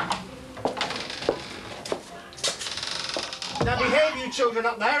 Now behave, you children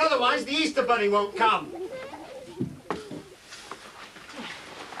up there, otherwise the Easter Bunny won't come.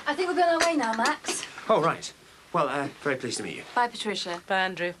 I think we're going our way now, Max. Oh, right. Well, very pleased to meet you. Bye, Patricia. Bye,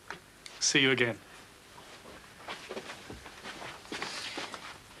 Andrew. See you again.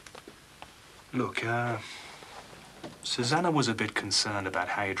 Look, Susanna was a bit concerned about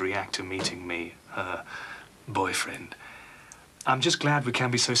how you'd react to meeting me, her boyfriend. I'm just glad we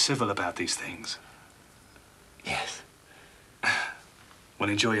can be so civil about these things. Yes. Well,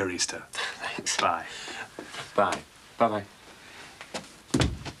 enjoy your Easter. Thanks. Bye. Bye. Bye-bye.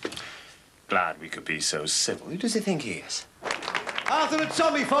 Glad we could be so civil. Who does he think he is? Arthur and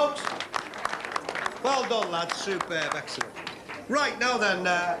Tommy, folks. Well done, lads. Superb. Excellent. Right, now then,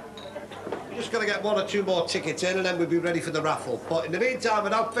 we're just going to get 1 or 2 more tickets in and then we'll be ready for the raffle. But in the meantime,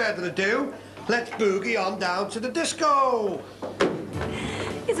 without further ado, let's boogie on down to the disco.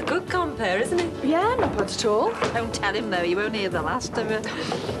 He's a good compere, isn't he? Yeah, not bad at all. Don't tell him, though. You won't hear the last of it.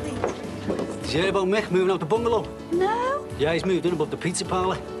 Did you hear about Mick moving out the bungalow? No. Yeah, he's moved in above the pizza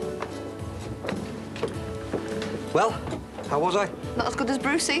parlour. Well, how was I? Not as good as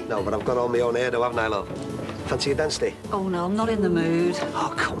Brucey. No, but I've got all my own hair, though, haven't I, love? Fancy a dance day? Oh, no, I'm not in the mood.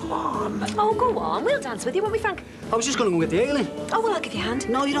 Oh, come on. Oh, go on. We'll dance with you, won't we, Frank? I was just going to go get the ale in. Oh, well, I'll give you a hand.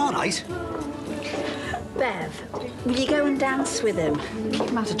 No, you're all right. Bev, will you go and dance with him? Keep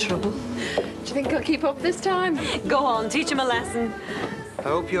him out of trouble. Do you think I'll keep up this time? Go on, teach him a lesson. I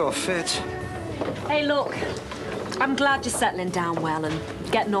hope you're fit. Hey, look. I'm glad you're settling down well and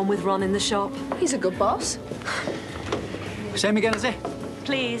getting on with Ron in the shop. He's a good boss. Same again, is it?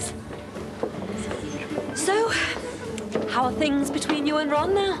 Please. So, how are things between you and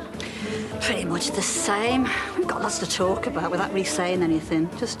Ron now? Pretty much the same. We've got lots to talk about without really saying anything.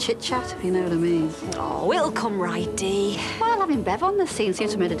 Just chit-chat, if you know what I mean. Oh, it'll come right, Dee. Well, having Bev on the scene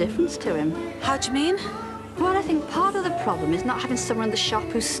seems to have made a difference to him. How do you mean? Well, I think part of the problem is not having someone in the shop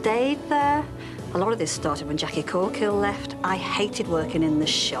who stayed there. A lot of this started when Jackie Corkill left. I hated working in the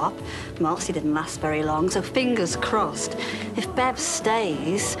shop. Marcy didn't last very long, so fingers crossed. If Bev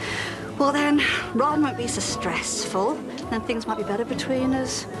stays, well then, Ron won't be so stressful, and things might be better between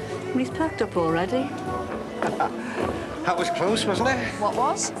us. I mean, he's perked up already. That was close, wasn't it? What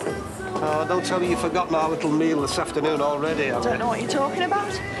was? Oh, don't tell me you've forgotten our little meal this afternoon already, have you? Don't know what you're talking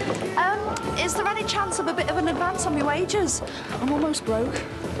about. Is there any chance of a bit of an advance on my wages? I'm almost broke.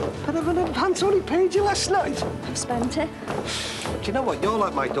 Bit of an advance, only paid you last night. I've spent it. Do you know what? You're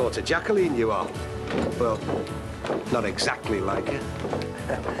like my daughter Jacqueline, you are. Well, not exactly like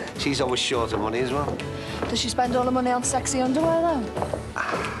her. She's always short of money as well. Does she spend all the money on sexy underwear, though?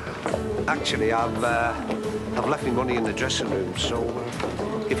 Actually, I've left my money in the dressing room, so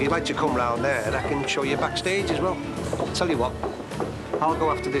if you'd like to come round there, I can show you backstage as well. Tell you what, I'll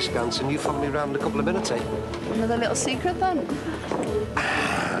go after this dance and you follow me round in a couple of minutes, eh? Another little secret, then?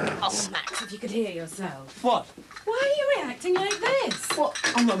 Oh, Max, if you could hear yourself. What? Why are you reacting like this? What?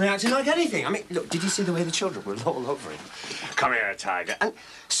 I'm not reacting like anything. I mean, look, did you see the way the children were all over him? Come here, Tiger. And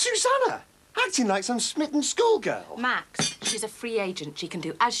Susanna, acting like some smitten schoolgirl. Max, she's a free agent. She can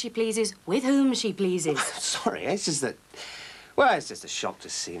do as she pleases, with whom she pleases. Sorry, it's just that... Well, it's just a shock to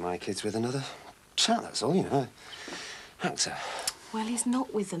see my kids with another chap, that's all, you know. Actor. Well, he's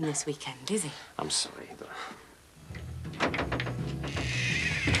not with them this weekend, is he? I'm sorry, but...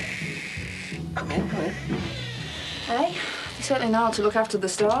 Come in. Hey, they certainly know how to look after the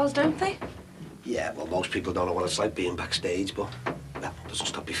stars, don't they? Yeah, well, most people don't know what it's like being backstage, but that doesn't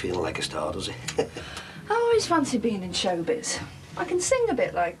stop you feeling like a star, does it? I always fancied being in showbiz. I can sing a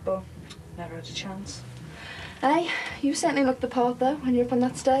bit like, but never had a chance. Hey, you certainly looked the part, though, when you're up on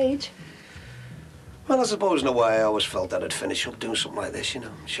that stage. Well, I suppose in a way I always felt that I'd finish up doing something like this, you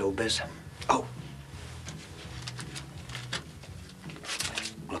know, showbiz. Oh.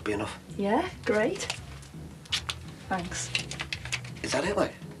 Will that be enough? Yeah, great. Thanks. Is that it,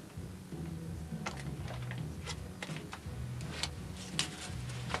 like?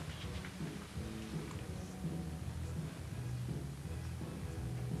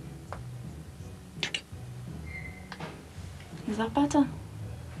 Is that better?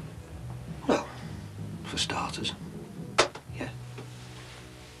 Well, for starters, yeah.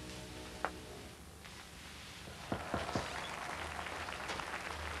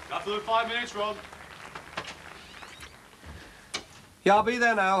 Got for 5 minutes, Ron. Yeah, I'll be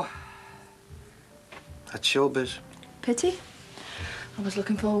there now. That's showbiz. Pity. I was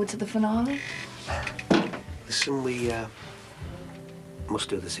looking forward to the finale. Listen, we must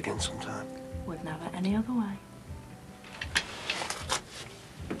do this again sometime. Would never any other way.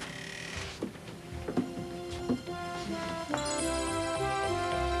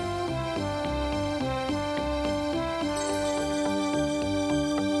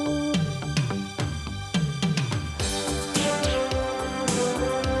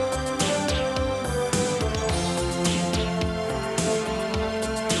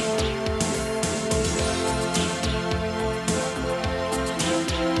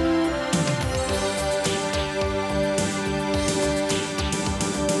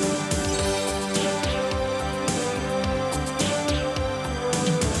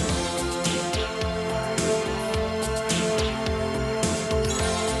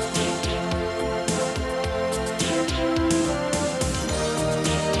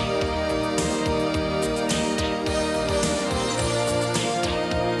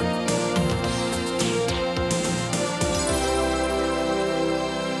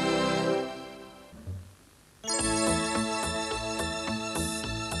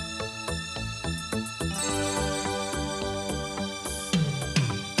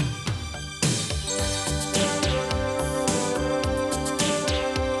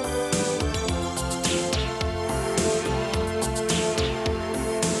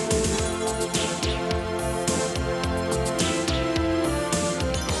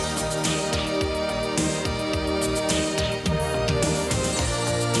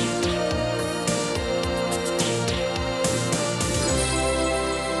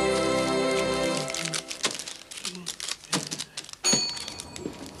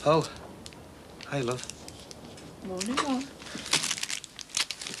 Oh. Hey, love. Morning, Ron.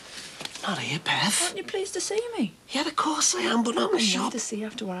 Not here, Beth. Aren't you pleased to see me? Yeah, of course I am, but not in the I shop. need to see you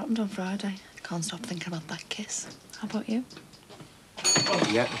after what happened on Friday. Can't stop thinking about that kiss. How about you? Oh,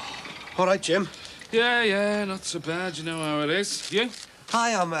 yeah. All right, Jim. Yeah, not so bad. You know how it is. You?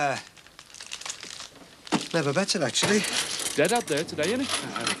 Hi, I'm, never better, actually. Dead out there today,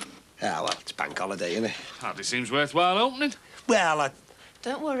 innit? Yeah, well, it's bank holiday, innit? Hardly seems worthwhile opening. Well,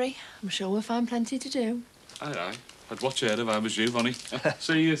 Don't worry. I'm sure we'll find plenty to do. Aye. I'd watch out if I was you, Bonnie.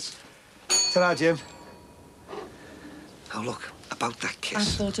 See yous. Ta-ra, Jim. Now, look, about that I've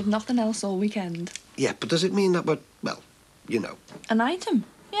kiss. thought of nothing else all weekend. Yeah, but does it mean that we're, well, you know, An item?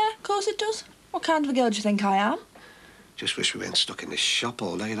 Yeah, of course it does. What kind of a girl do you think I am? just wish we weren't stuck in this shop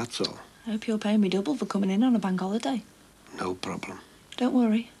all day, that's all. I hope you're paying me double for coming in on a bank holiday. No problem. Don't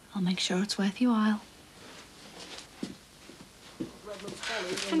worry. I'll make sure it's worth your while.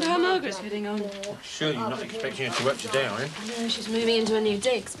 Wonder how Margaret's getting on. Sure, you're not expecting her to work today, are you? No, she's moving into a new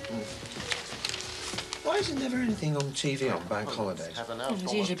digs. Why isn't there anything on TV on bank holidays?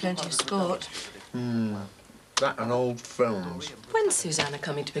 There's usually plenty of sport. That and old films. When's Susanna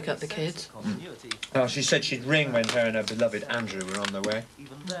coming to pick up the kids? Oh, she said she'd ring when her and her beloved Andrew were on their way.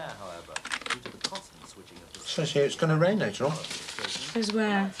 Says here it's going to rain later on. As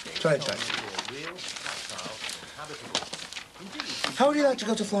where? Teletext. How would you like to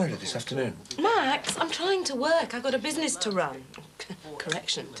go to Florida this afternoon? Max, I'm trying to work. I've got a business to run.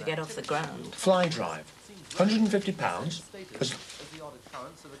 Correction, to get off the ground. Fly drive. £150.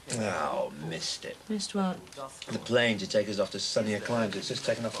 Oh, missed it. Missed what? The plane to take us off to sunnier climes. It's just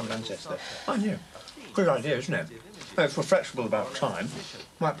taken off from Manchester. I knew. Good idea, isn't it? If we're flexible about time,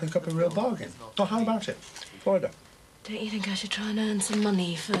 might pick up a real bargain. Oh, how about it? Florida. Don't you think I should try and earn some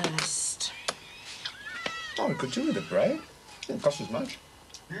money first? Oh, we could do with a break. Won't cost as much.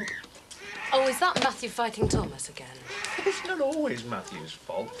 Oh, is that Matthew fighting Thomas again? It's not always Matthew's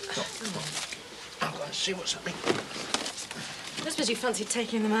fault. Come on. I'll go and see what's happening. I suppose you fancy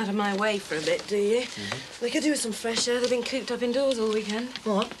taking them out of my way for a bit, do you? They could do with some fresh air. They've been cooped up indoors all weekend.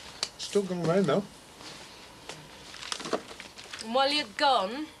 What? Still going to rain, though. And while you're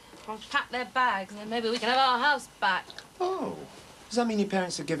gone, I'll pack their bags and then maybe we can have our house back. Oh. Does that mean your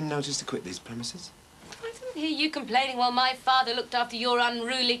parents have given notice to quit these premises? I didn't hear you complaining while my father looked after your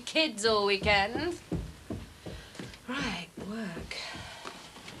unruly kids all weekend. Right, work.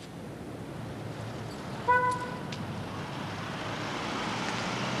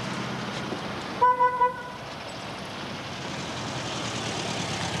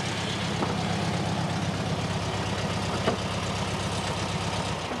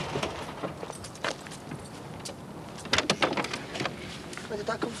 Where did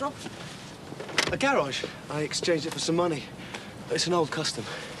that come from? A garage. I exchanged it for some money. It's an old custom.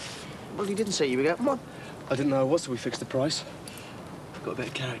 Well, you didn't say you were getting one. I didn't know it was till we fixed the price. Got a bit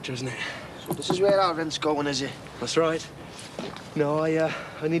of character, isn't it? So this is where our rent's going, is it? That's right. No, I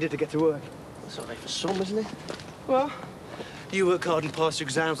needed to get to work. That's all right for some, isn't it? Well, you work hard and pass your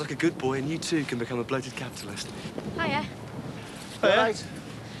exams like a good boy, and you too can become a bloated capitalist. Hiya. Hey, right.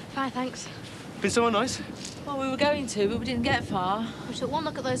 Fine, thanks. Been somewhere nice? Well, we were going to, but we didn't get far. We took one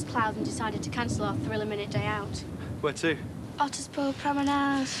look at those clouds and decided to cancel our thrill-a-minute day out. Where to? Otterspool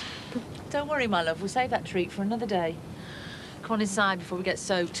Promenade. Don't worry, my love. We'll save that treat for another day. Come on inside before we get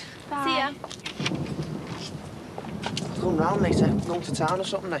soaked. Bye. See ya. Come round later. Going to town or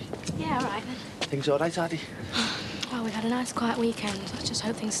something, eh? Yeah, all right then. Things all right, Addy? Well, we've had a nice quiet weekend. Let's just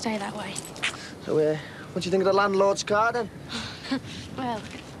hope things stay that way. So, what do you think of the landlord's car, then? Well,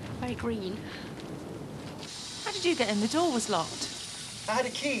 very green. How did you get in? The door was locked. I had a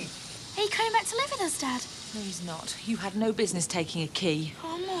key. Are you coming back to live with us, Dad? No, he's not. You had no business taking a key.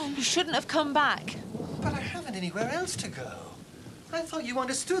 Oh, Mum. You shouldn't have come back. But I haven't anywhere else to go. I thought you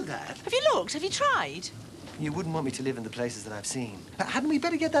understood that. Have you looked? Have you tried? You wouldn't want me to live in the places that I've seen. Hadn't we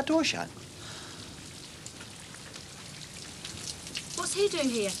better get that door shut? What's he doing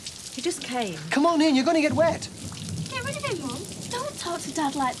here? He just came. Come on in, you're going to get wet. Get rid of him, Mum. Don't talk to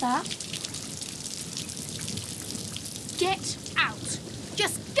Dad like that. Get out.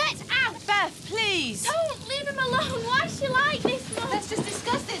 Just get out! Beth, please. Don't leave him alone. Why is she like this, Mum? Let's just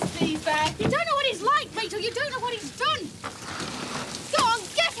discuss this, please, Beth. You don't know what he's like, Rachel. You don't know what he's done. Go on,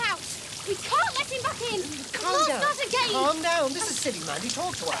 get out. We can't let him back in. Calm down. Not again. Calm down. This is silly, man. You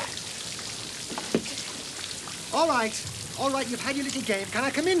talk to her. All right. All right, you've had your little game. Can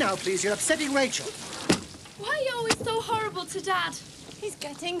I come in now, please? You're upsetting Rachel. Why are you always so horrible to Dad? He's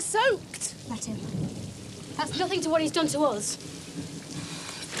getting soaked. Let him. That's nothing to what he's done to us.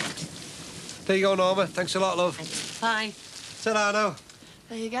 There you go, Norma. Thanks a lot, love. Bye. Ta-ra now.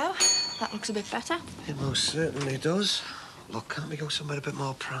 There you go. That looks a bit better. It most certainly does. Look, can't we go somewhere a bit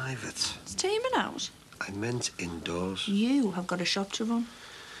more private? It's teaming out. I meant indoors. You have got a shop to run.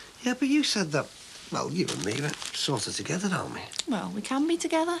 Yeah, but you said that, well, you and me are sort of together, aren't we? Well, we can be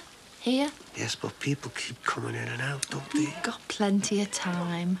together. Here. Yes, but people keep coming in and out, don't they? We've got plenty of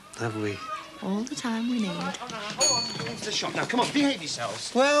time. Have we? All the time we need. Into the shop now. Come on, behave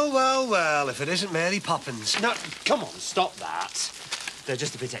yourselves. Well, well, well, if it isn't Mary Poppins. No, come on, stop that. They're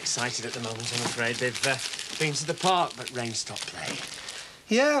just a bit excited at the moment, I'm afraid. They've been to the park, but rain stopped play.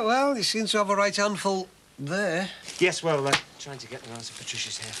 Yeah, well, you seem to have a right handful there. Yes, well, trying to get them out of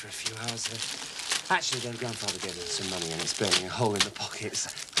Patricia's hair for a few hours. Actually, their grandfather gave them some money and it's burning a hole in the pockets.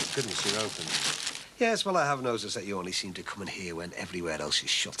 Thank goodness you're open. Yes, well, I have noticed that you only seem to come in here when everywhere else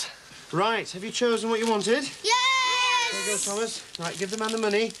is shut. Right, have you chosen what you wanted? Yes! There you go, Thomas. Right, give the man the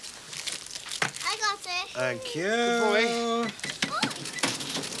money. I got it. Thank you. Good boy.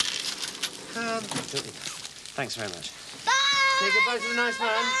 Thanks very much. Bye! Say goodbye to the nice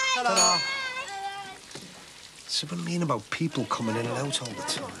man. Ta-da. So what I mean about people coming in and out all the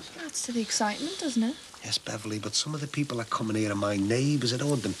time. Adds to the excitement, doesn't it? Yes, Beverly, but some of the people that come in here are my neighbours. I don't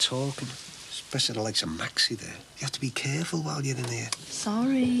want them talking. Especially the likes of Maxie there. You have to be careful while you're in here.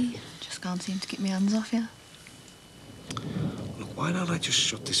 Sorry. Just can't seem to keep my hands off you. Look, why don't I just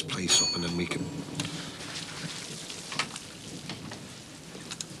shut this place up and then we can...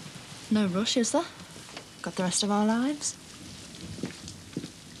 No rush, is there? Got the rest of our lives.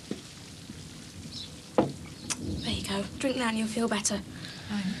 There you go. Drink that and you'll feel better.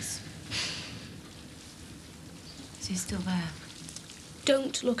 Thanks. Is he still there?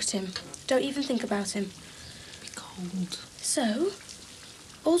 Don't look at him. Don't even think about him. Be cold. So,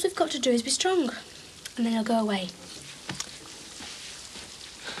 all we've got to do is be strong, and then he'll go away.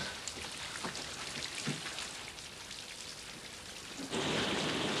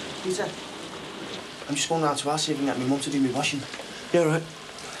 Peter, I'm just going round to ask if you can get my mum to do my washing. Yeah, right.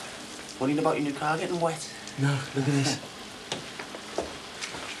 Worried about your new car getting wet? No, look at this.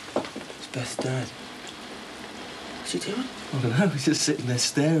 It's Beth's dad. What's he doing? I don't know, he's just sitting there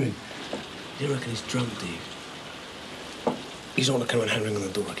staring. You reckon he's drunk, do you? He's on the camera and hammering on the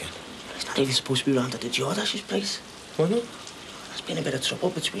door again. He's not even supposed to be round at the Jordash's place. Why not? There's been a bit of trouble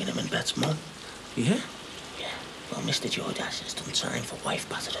between him and Beth's mum. Yeah? Yeah. Well, Mr. Jordash has done time for wife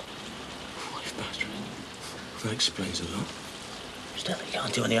battering. Wife battering? That explains a lot. Still, he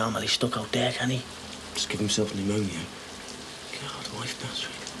can't do any harm while he's stuck out there, can he? Just give himself pneumonia. God, wife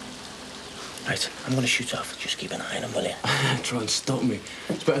battering. Right, I'm going to shoot off. Just keep an eye on him, will you? Try and stop me.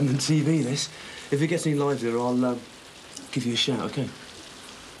 It's better than TV, this. If it gets any livelier, I'll give you a shout, OK?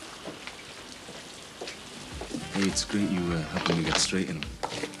 Hey, it's great you helping me get straight in.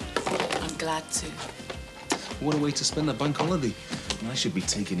 I'm glad to. What a way to spend a bank holiday. I should be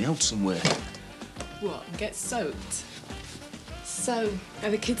taking you out somewhere. What, and get soaked? So, are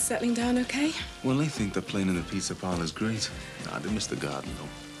the kids settling down OK? Well, they think that playing in the pizza parlour's great. I did miss the garden, though.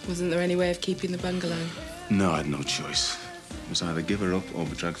 Wasn't there any way of keeping the bungalow? No, I had no choice. It was either give her up or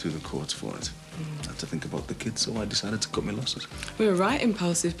be dragged through the courts for it. I had to think about the kids, so I decided to cut my losses. We're a right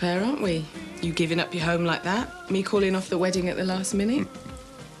impulsive pair, aren't we? You giving up your home like that, me calling off the wedding at the last minute.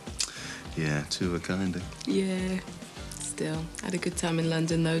 Yeah, two of a kind, eh? Yeah. Still, had a good time in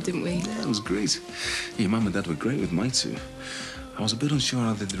London, though, didn't we? Yeah, it was great. Your mum and dad were great with my two. I was a bit unsure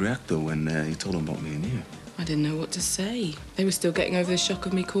how they'd react, though, when you told them about me and you. I didn't know what to say. They were still getting over the shock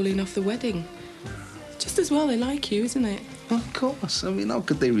of me calling off the wedding. Just as well they like you, isn't it? Well, of course. I mean, how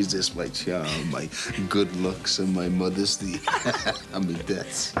could they resist my charm, my good looks, and my modesty, and my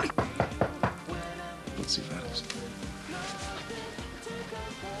debts? Let's see if that is.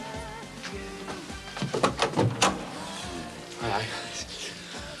 Aye.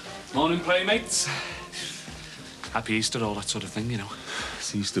 Morning, playmates. Happy Easter, all that sort of thing, you know.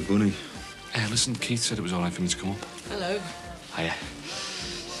 It's Easter Bunny. Listen, Keith said it was all right for me to come up. Hello. Hiya.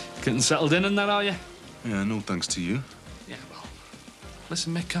 Getting settled in and that, are you? Yeah, no thanks to you. Yeah, well,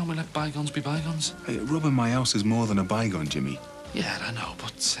 listen, Mick, can't we let bygones be bygones? Hey, robbing my house is more than a bygone, Jimmy. Yeah, I know,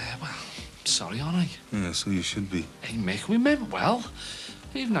 but, well, sorry, aren't I? Yeah, so you should be. Hey, Mick, we meant well.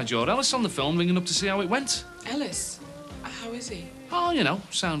 Even had your Ellis on the phone ringing up to see how it went. Ellis? How is he? Oh, you know,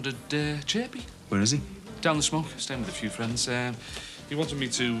 sounded chirpy. Where is he? Down the smoke, staying with a few friends. He wanted me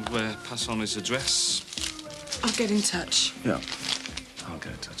to pass on his address. I'll get in touch. Yeah, I'll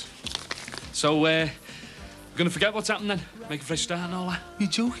get in touch. So, we're gonna forget what's happened then? Make a fresh start and all that? You're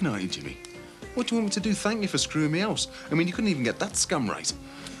joking, aren't you, Jimmy? What do you want me to do? Thank you for screwing me out. I mean, you couldn't even get that scam right.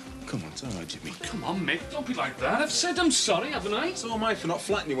 Come on, it's all right, Jimmy. Come on, Mick, don't be like that. I've said I'm sorry, haven't I? So am I for not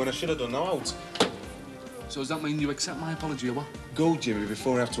flattening you when I should have done. Now out. So does that mean you accept my apology or what? Go, Jimmy,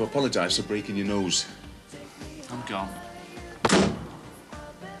 before I have to apologise for breaking your nose. I'm gone.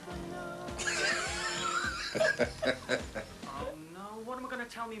 Oh, no. What am I going to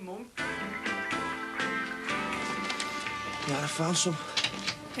tell me, Mum? Yeah, I found some.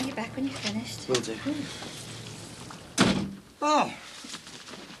 Bring it back when you're finished. Will do. Oh,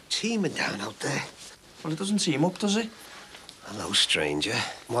 teeming down out there. Well, it doesn't seem up, does it? Hello, stranger.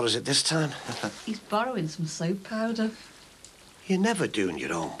 What is it this time? He's borrowing some soap powder. You're never doing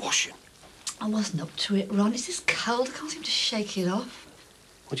your own washing. I wasn't up to it, Ron. It's this cold. I can't seem to shake it off.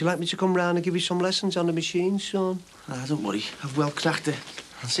 Would you like me to come round and give you some lessons on the machine, son? Ah, don't worry. I've well cracked it.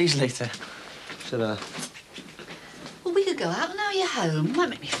 I'll see you later. Ta-ra. Well, we could go out now you're home.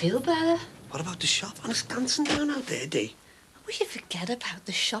 Might make me feel better. What about the shop? And it's dancing down out there, Dee. We should forget about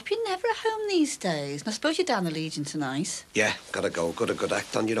the shop. You're never at home these days. And I suppose you're down the Legion tonight. Yeah, gotta go. Got a good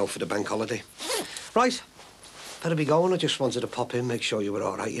act on, you know, for the bank holiday. Right. Better be going. I just wanted to pop in, make sure you were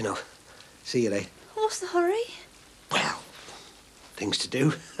all right, you know. See you later. What's the hurry? Well, things to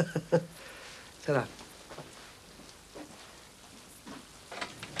do. Ta-ra.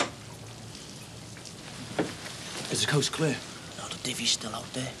 Is the coast clear? No, the divvy's still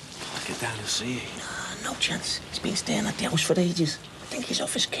out there. I'll get down and see you. No chance. He's been staying at the house for ages. I think he's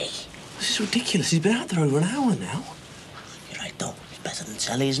off his key. This is ridiculous. He's been out there over an hour now. You're right, though. It's better than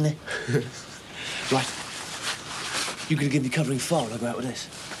Sally, isn't it? Right. You gonna give me covering fire while I go out with this?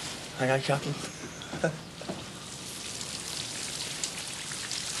 Aye, aye, Captain.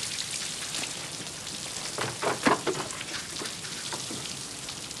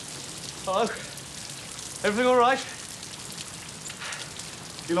 Hello? Everything all right?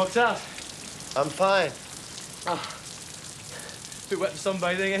 You locked out? I'm fine. Oh. Bit wet for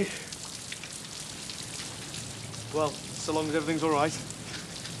sunbathing, eh? Well, so long as everything's all right.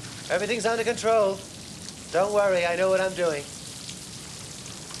 Everything's under control. Don't worry, I know what I'm doing.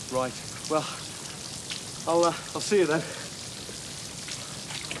 Right. Well, I'll see you then.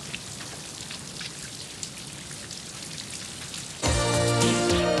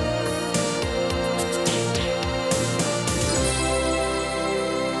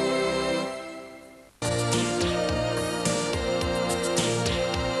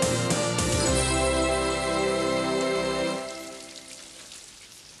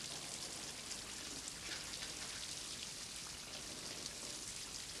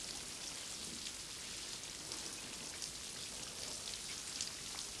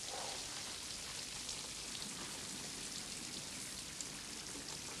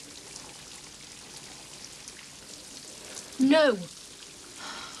 No. You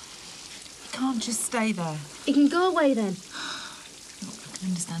can't just stay there. He can go away then. Look, I can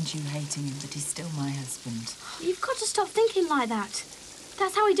understand you hating him, but he's still my husband. You've got to stop thinking like that.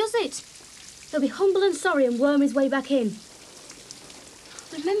 That's how he does it. He'll be humble and sorry and worm his way back in.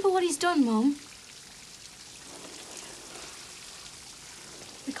 Remember what he's done, Mum.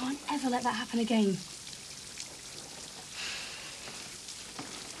 We can't ever let that happen again.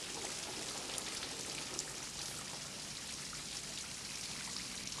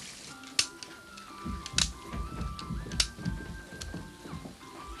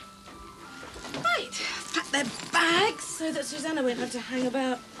 Their bags so that Susanna won't have to hang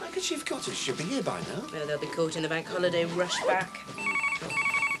about. How could she have got it? She'll be here by now. Well, they'll be caught in the bank holiday rush back.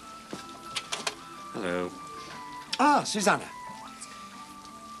 Hello. Ah, Susanna.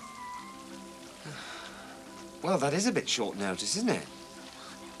 Well, that is a bit short notice, isn't it?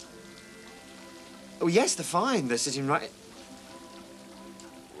 Oh, yes, they're fine. They're sitting right...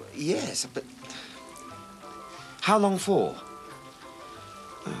 Yes, but... How long for?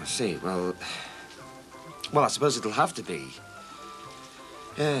 Oh, I see. Well, I suppose it'll have to be.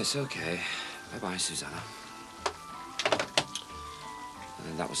 Yes, OK. Bye-bye, Susanna.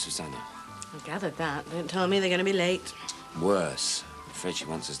 And that was Susanna. I gathered that. Don't tell me they're going to be late. Worse. I'm afraid she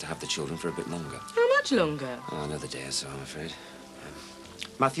wants us to have the children for a bit longer. How much longer? Oh, another day or so, I'm afraid.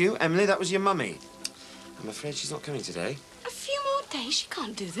 Matthew, Emily, that was your mummy. I'm afraid she's not coming today. A few more days? She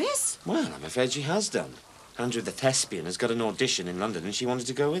can't do this. Well, I'm afraid she has done. Andrew the thespian has got an audition in London and she wanted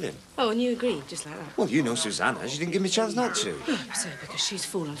to go with him. Oh, and you agreed, just like that? Well, you know Susanna. She didn't give me a chance not to. So, because she's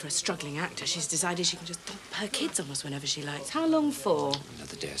fallen for a struggling actor, she's decided she can just dump her kids on us whenever she likes. How long for?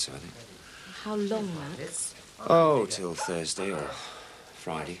 Another day or so, I think. How long, Max? Oh, till Thursday or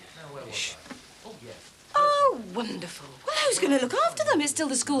Friday-ish. Oh, wonderful. Well, who's going to look after them? It's still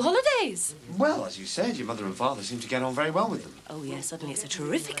the school holidays. Well, as you said, your mother and father seem to get on very well with them. Oh, yes, suddenly it's a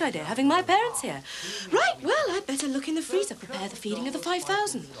terrific idea having my parents here. Right, well, I'd better look in the freezer, prepare the feeding of the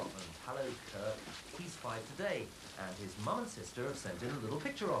 5,000. Hello, Kirk. He's 5 today, and his mum and sister have sent in a little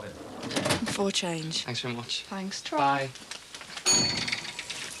picture of him. For change. Thanks very much. Thanks, Troy. Bye.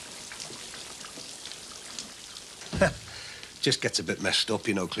 Just gets a bit messed up,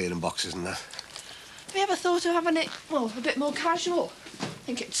 you know, clearing boxes and that. Have you ever thought of having it, well, a bit more casual?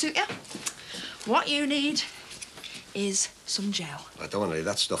 Think it'd suit you? What you need is some gel. I don't want any of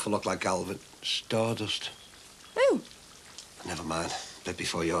that stuff. I look like Galvin. Stardust. Ooh. Never mind. Bit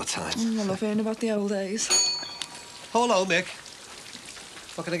before your time. I love hearing about the old days. Hello, Mick.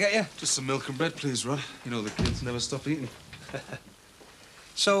 What can I get you? Just some milk and bread, please, Rod. You know the kids never stop eating.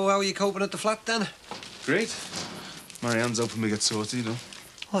 So, how are you coping at the flat, then? Great. Marianne's hoping we get sorted, you know.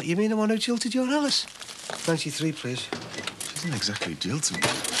 What, you mean the one who jilted your Alice? 93, please. She isn't exactly jilted.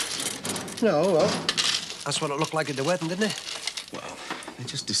 No, well, that's what it looked like at the wedding, didn't it? Well, they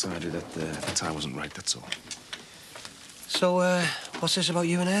just decided that the tie wasn't right, that's all. So, what's this about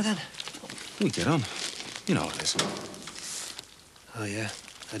you and her, then? We get on. You know what it is. Oh, yeah.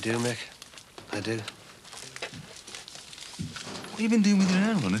 I do, Mick. I do. What have you been doing with your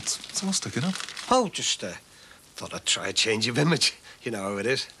hair on? It's all sticking up. Oh, just, thought I'd try a change of image. You know how it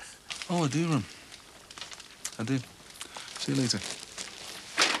is. Oh, I do, Ron. I do. See you later.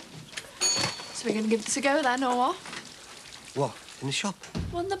 So we're going to give this a go then, or what? What? In the shop?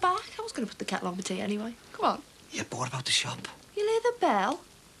 Well, in the back. I was going to put the kettle on for tea anyway. Come on. You're bored about the shop? You'll hear the bell.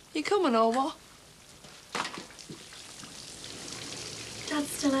 You coming, or what? Dad's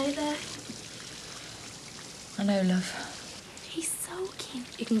still out there. I know, love. He's sulking.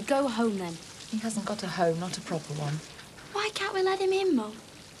 You can go home then. He hasn't got a home, not a proper one. Why can't we let him in, Mum?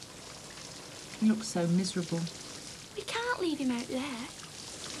 He looks so miserable. We can't leave him out there.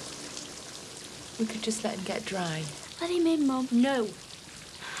 We could just let him get dry. Let him in, Mum. No.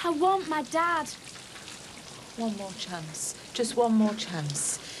 I want my dad. One more chance. Just one more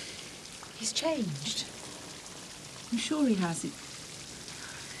chance. He's changed. I'm sure he has.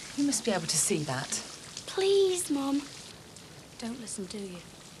 You must be able to see that. Please, Mum. Don't listen, do you? You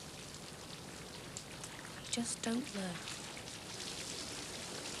just don't learn.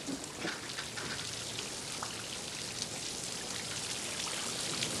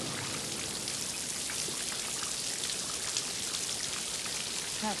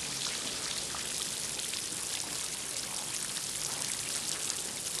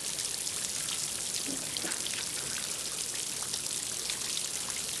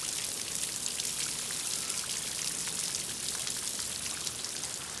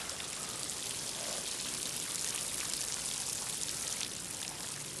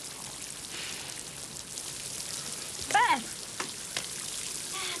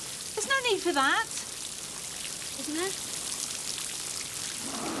 There's no need for that. Isn't there?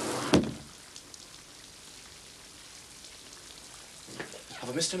 Have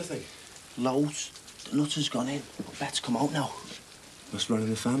I missed anything? Loads. The nutter's gone in. Bet's come out now. Must run in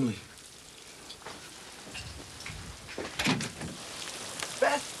the family.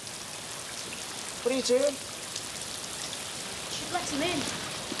 Beth! What are you doing? Should let him in.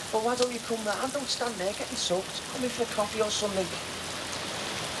 Well, why don't you come round? Don't stand there getting soaked. Come in for a coffee or something.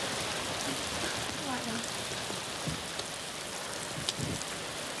 Right then.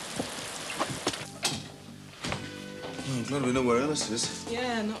 Well, I'm glad we know where Alice is.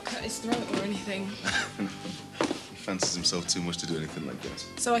 Yeah, not cut his throat or anything. He fancies himself too much to do anything like that.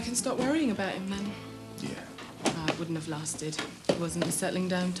 So I can stop worrying about him then? Yeah. Oh, it wouldn't have lasted. He wasn't a settling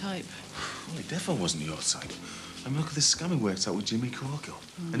down type. Well, he definitely wasn't your type. I mean, look at this scam he worked out with Jimmy Corkill.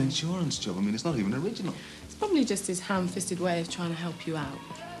 An insurance job. I mean, it's not even original. It's probably just his ham-fisted way of trying to help you out.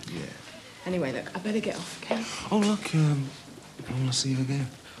 Yeah. Anyway, look, I better get off, okay? Oh, look, I want to see you again.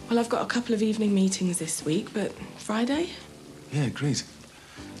 Well, I've got a couple of evening meetings this week, but Friday? Yeah, great.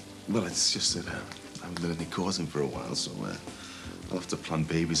 Well, it's just that I haven't done any courting for a while, so I'll have to plan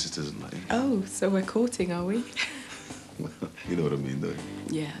babysitters and that. Oh, so we're courting, are we? Well, you know what I mean, don't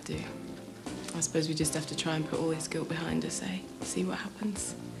you? Yeah, I do. I suppose we just have to try and put all this guilt behind us, eh? See what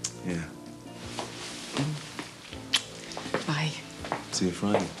happens. Yeah. Bye. See you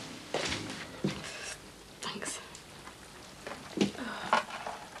Friday. Thanks.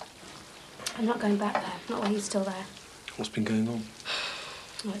 I'm not going back there. Not while he's still there. What's been going on?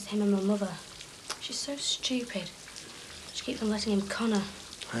 Oh, it's him and my mother. She's so stupid. She keeps on letting him con her.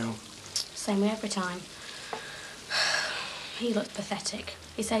 How? Same way every time. He looks pathetic.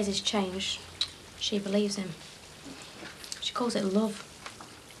 He says he's changed. She believes him. She calls it love.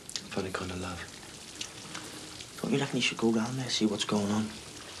 Funny kind of love. Don't you reckon you should go round there, see what's going on?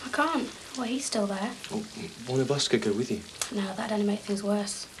 I can't. Well, he's still there. Oh, one of us could go with you. No, that'd only make things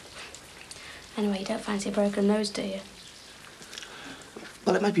worse. Anyway, you don't fancy a broken nose, do you?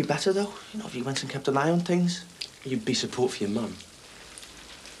 Well, it might be better, though. You know, if you went and kept an eye on things, you'd be support for your mum.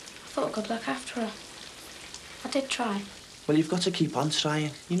 I thought I could look after her. I did try. Well, you've got to keep on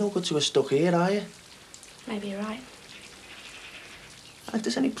trying. You're no good to us stuck here, are you? Maybe you're right. If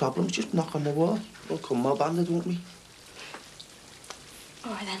there's any problems, just knock on the wall. We'll come well-banded, won't we?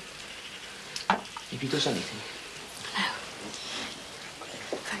 All right, then. If he does anything. No.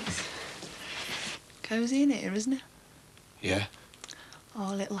 Thanks. Cosy in here, isn't it? Yeah.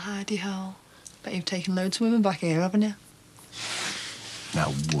 Oh, little hidey hole. Bet you've taken loads of women back here, haven't you?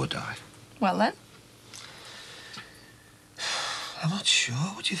 Now, would I? Well, then. I'm not sure.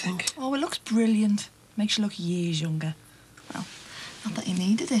 What do you think? Oh, it looks brilliant. Makes you look years younger. Well, not that you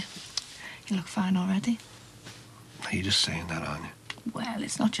needed it. You look fine already. You're just saying that, aren't you? Well,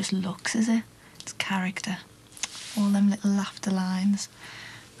 it's not just looks, is it? It's character. All them little laughter lines.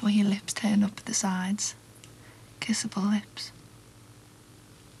 The way your lips turn up at the sides. Kissable lips.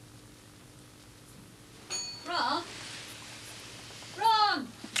 Ron? Ron?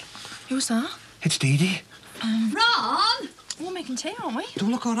 Who's that? It's Dee Dee. Ron? We're making tea, aren't we?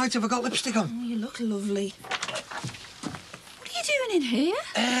 Don't look all right if I got lipstick on. Oh, you look lovely. What are you doing in here?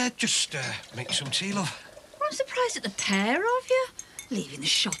 Just making some tea, love. Well, I'm surprised at the pair of you. Leaving the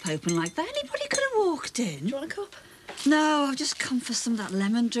shop open like that. Anybody could have walked in. Do you want a cup? No, I've just come for some of that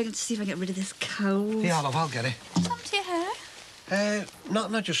lemon drink to see if I get rid of this cold. Yeah, love, I'll get it. What's happened to your hair?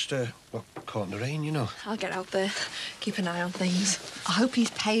 Not just, well, caught in the rain, you know. I'll get out there. Keep an eye on things. I hope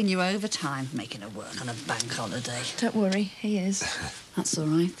he's paying you overtime, making her work on a bank holiday. Don't worry, he is. That's all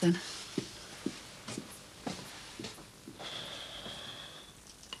right, then.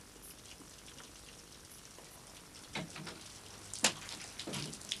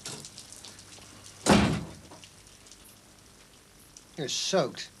 You're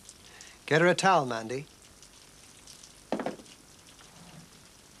soaked. Get her a towel, Mandy.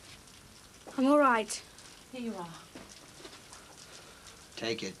 I'm all right. Here you are.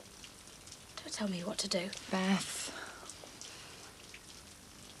 Take it. Don't tell me what to do. Beth.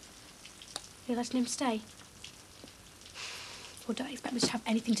 You're letting him stay? Well, don't expect me to have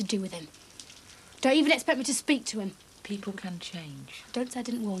anything to do with him. Don't even expect me to speak to him. People can change. Don't say I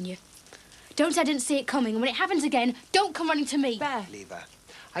didn't warn you. Don't say I didn't see it coming. And when it happens again, don't come running to me. Beth. Leave her.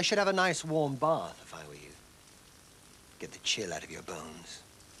 I should have a nice warm bath if I were you. Get the chill out of your bones.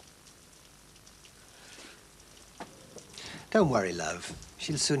 Don't worry, love.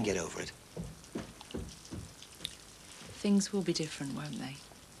 She'll soon get over it. Things will be different, won't they?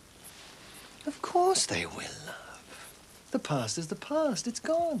 Of course they will, love. The past is the past. It's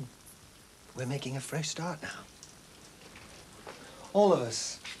gone. We're making a fresh start now. All of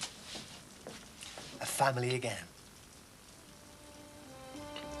us. A family again.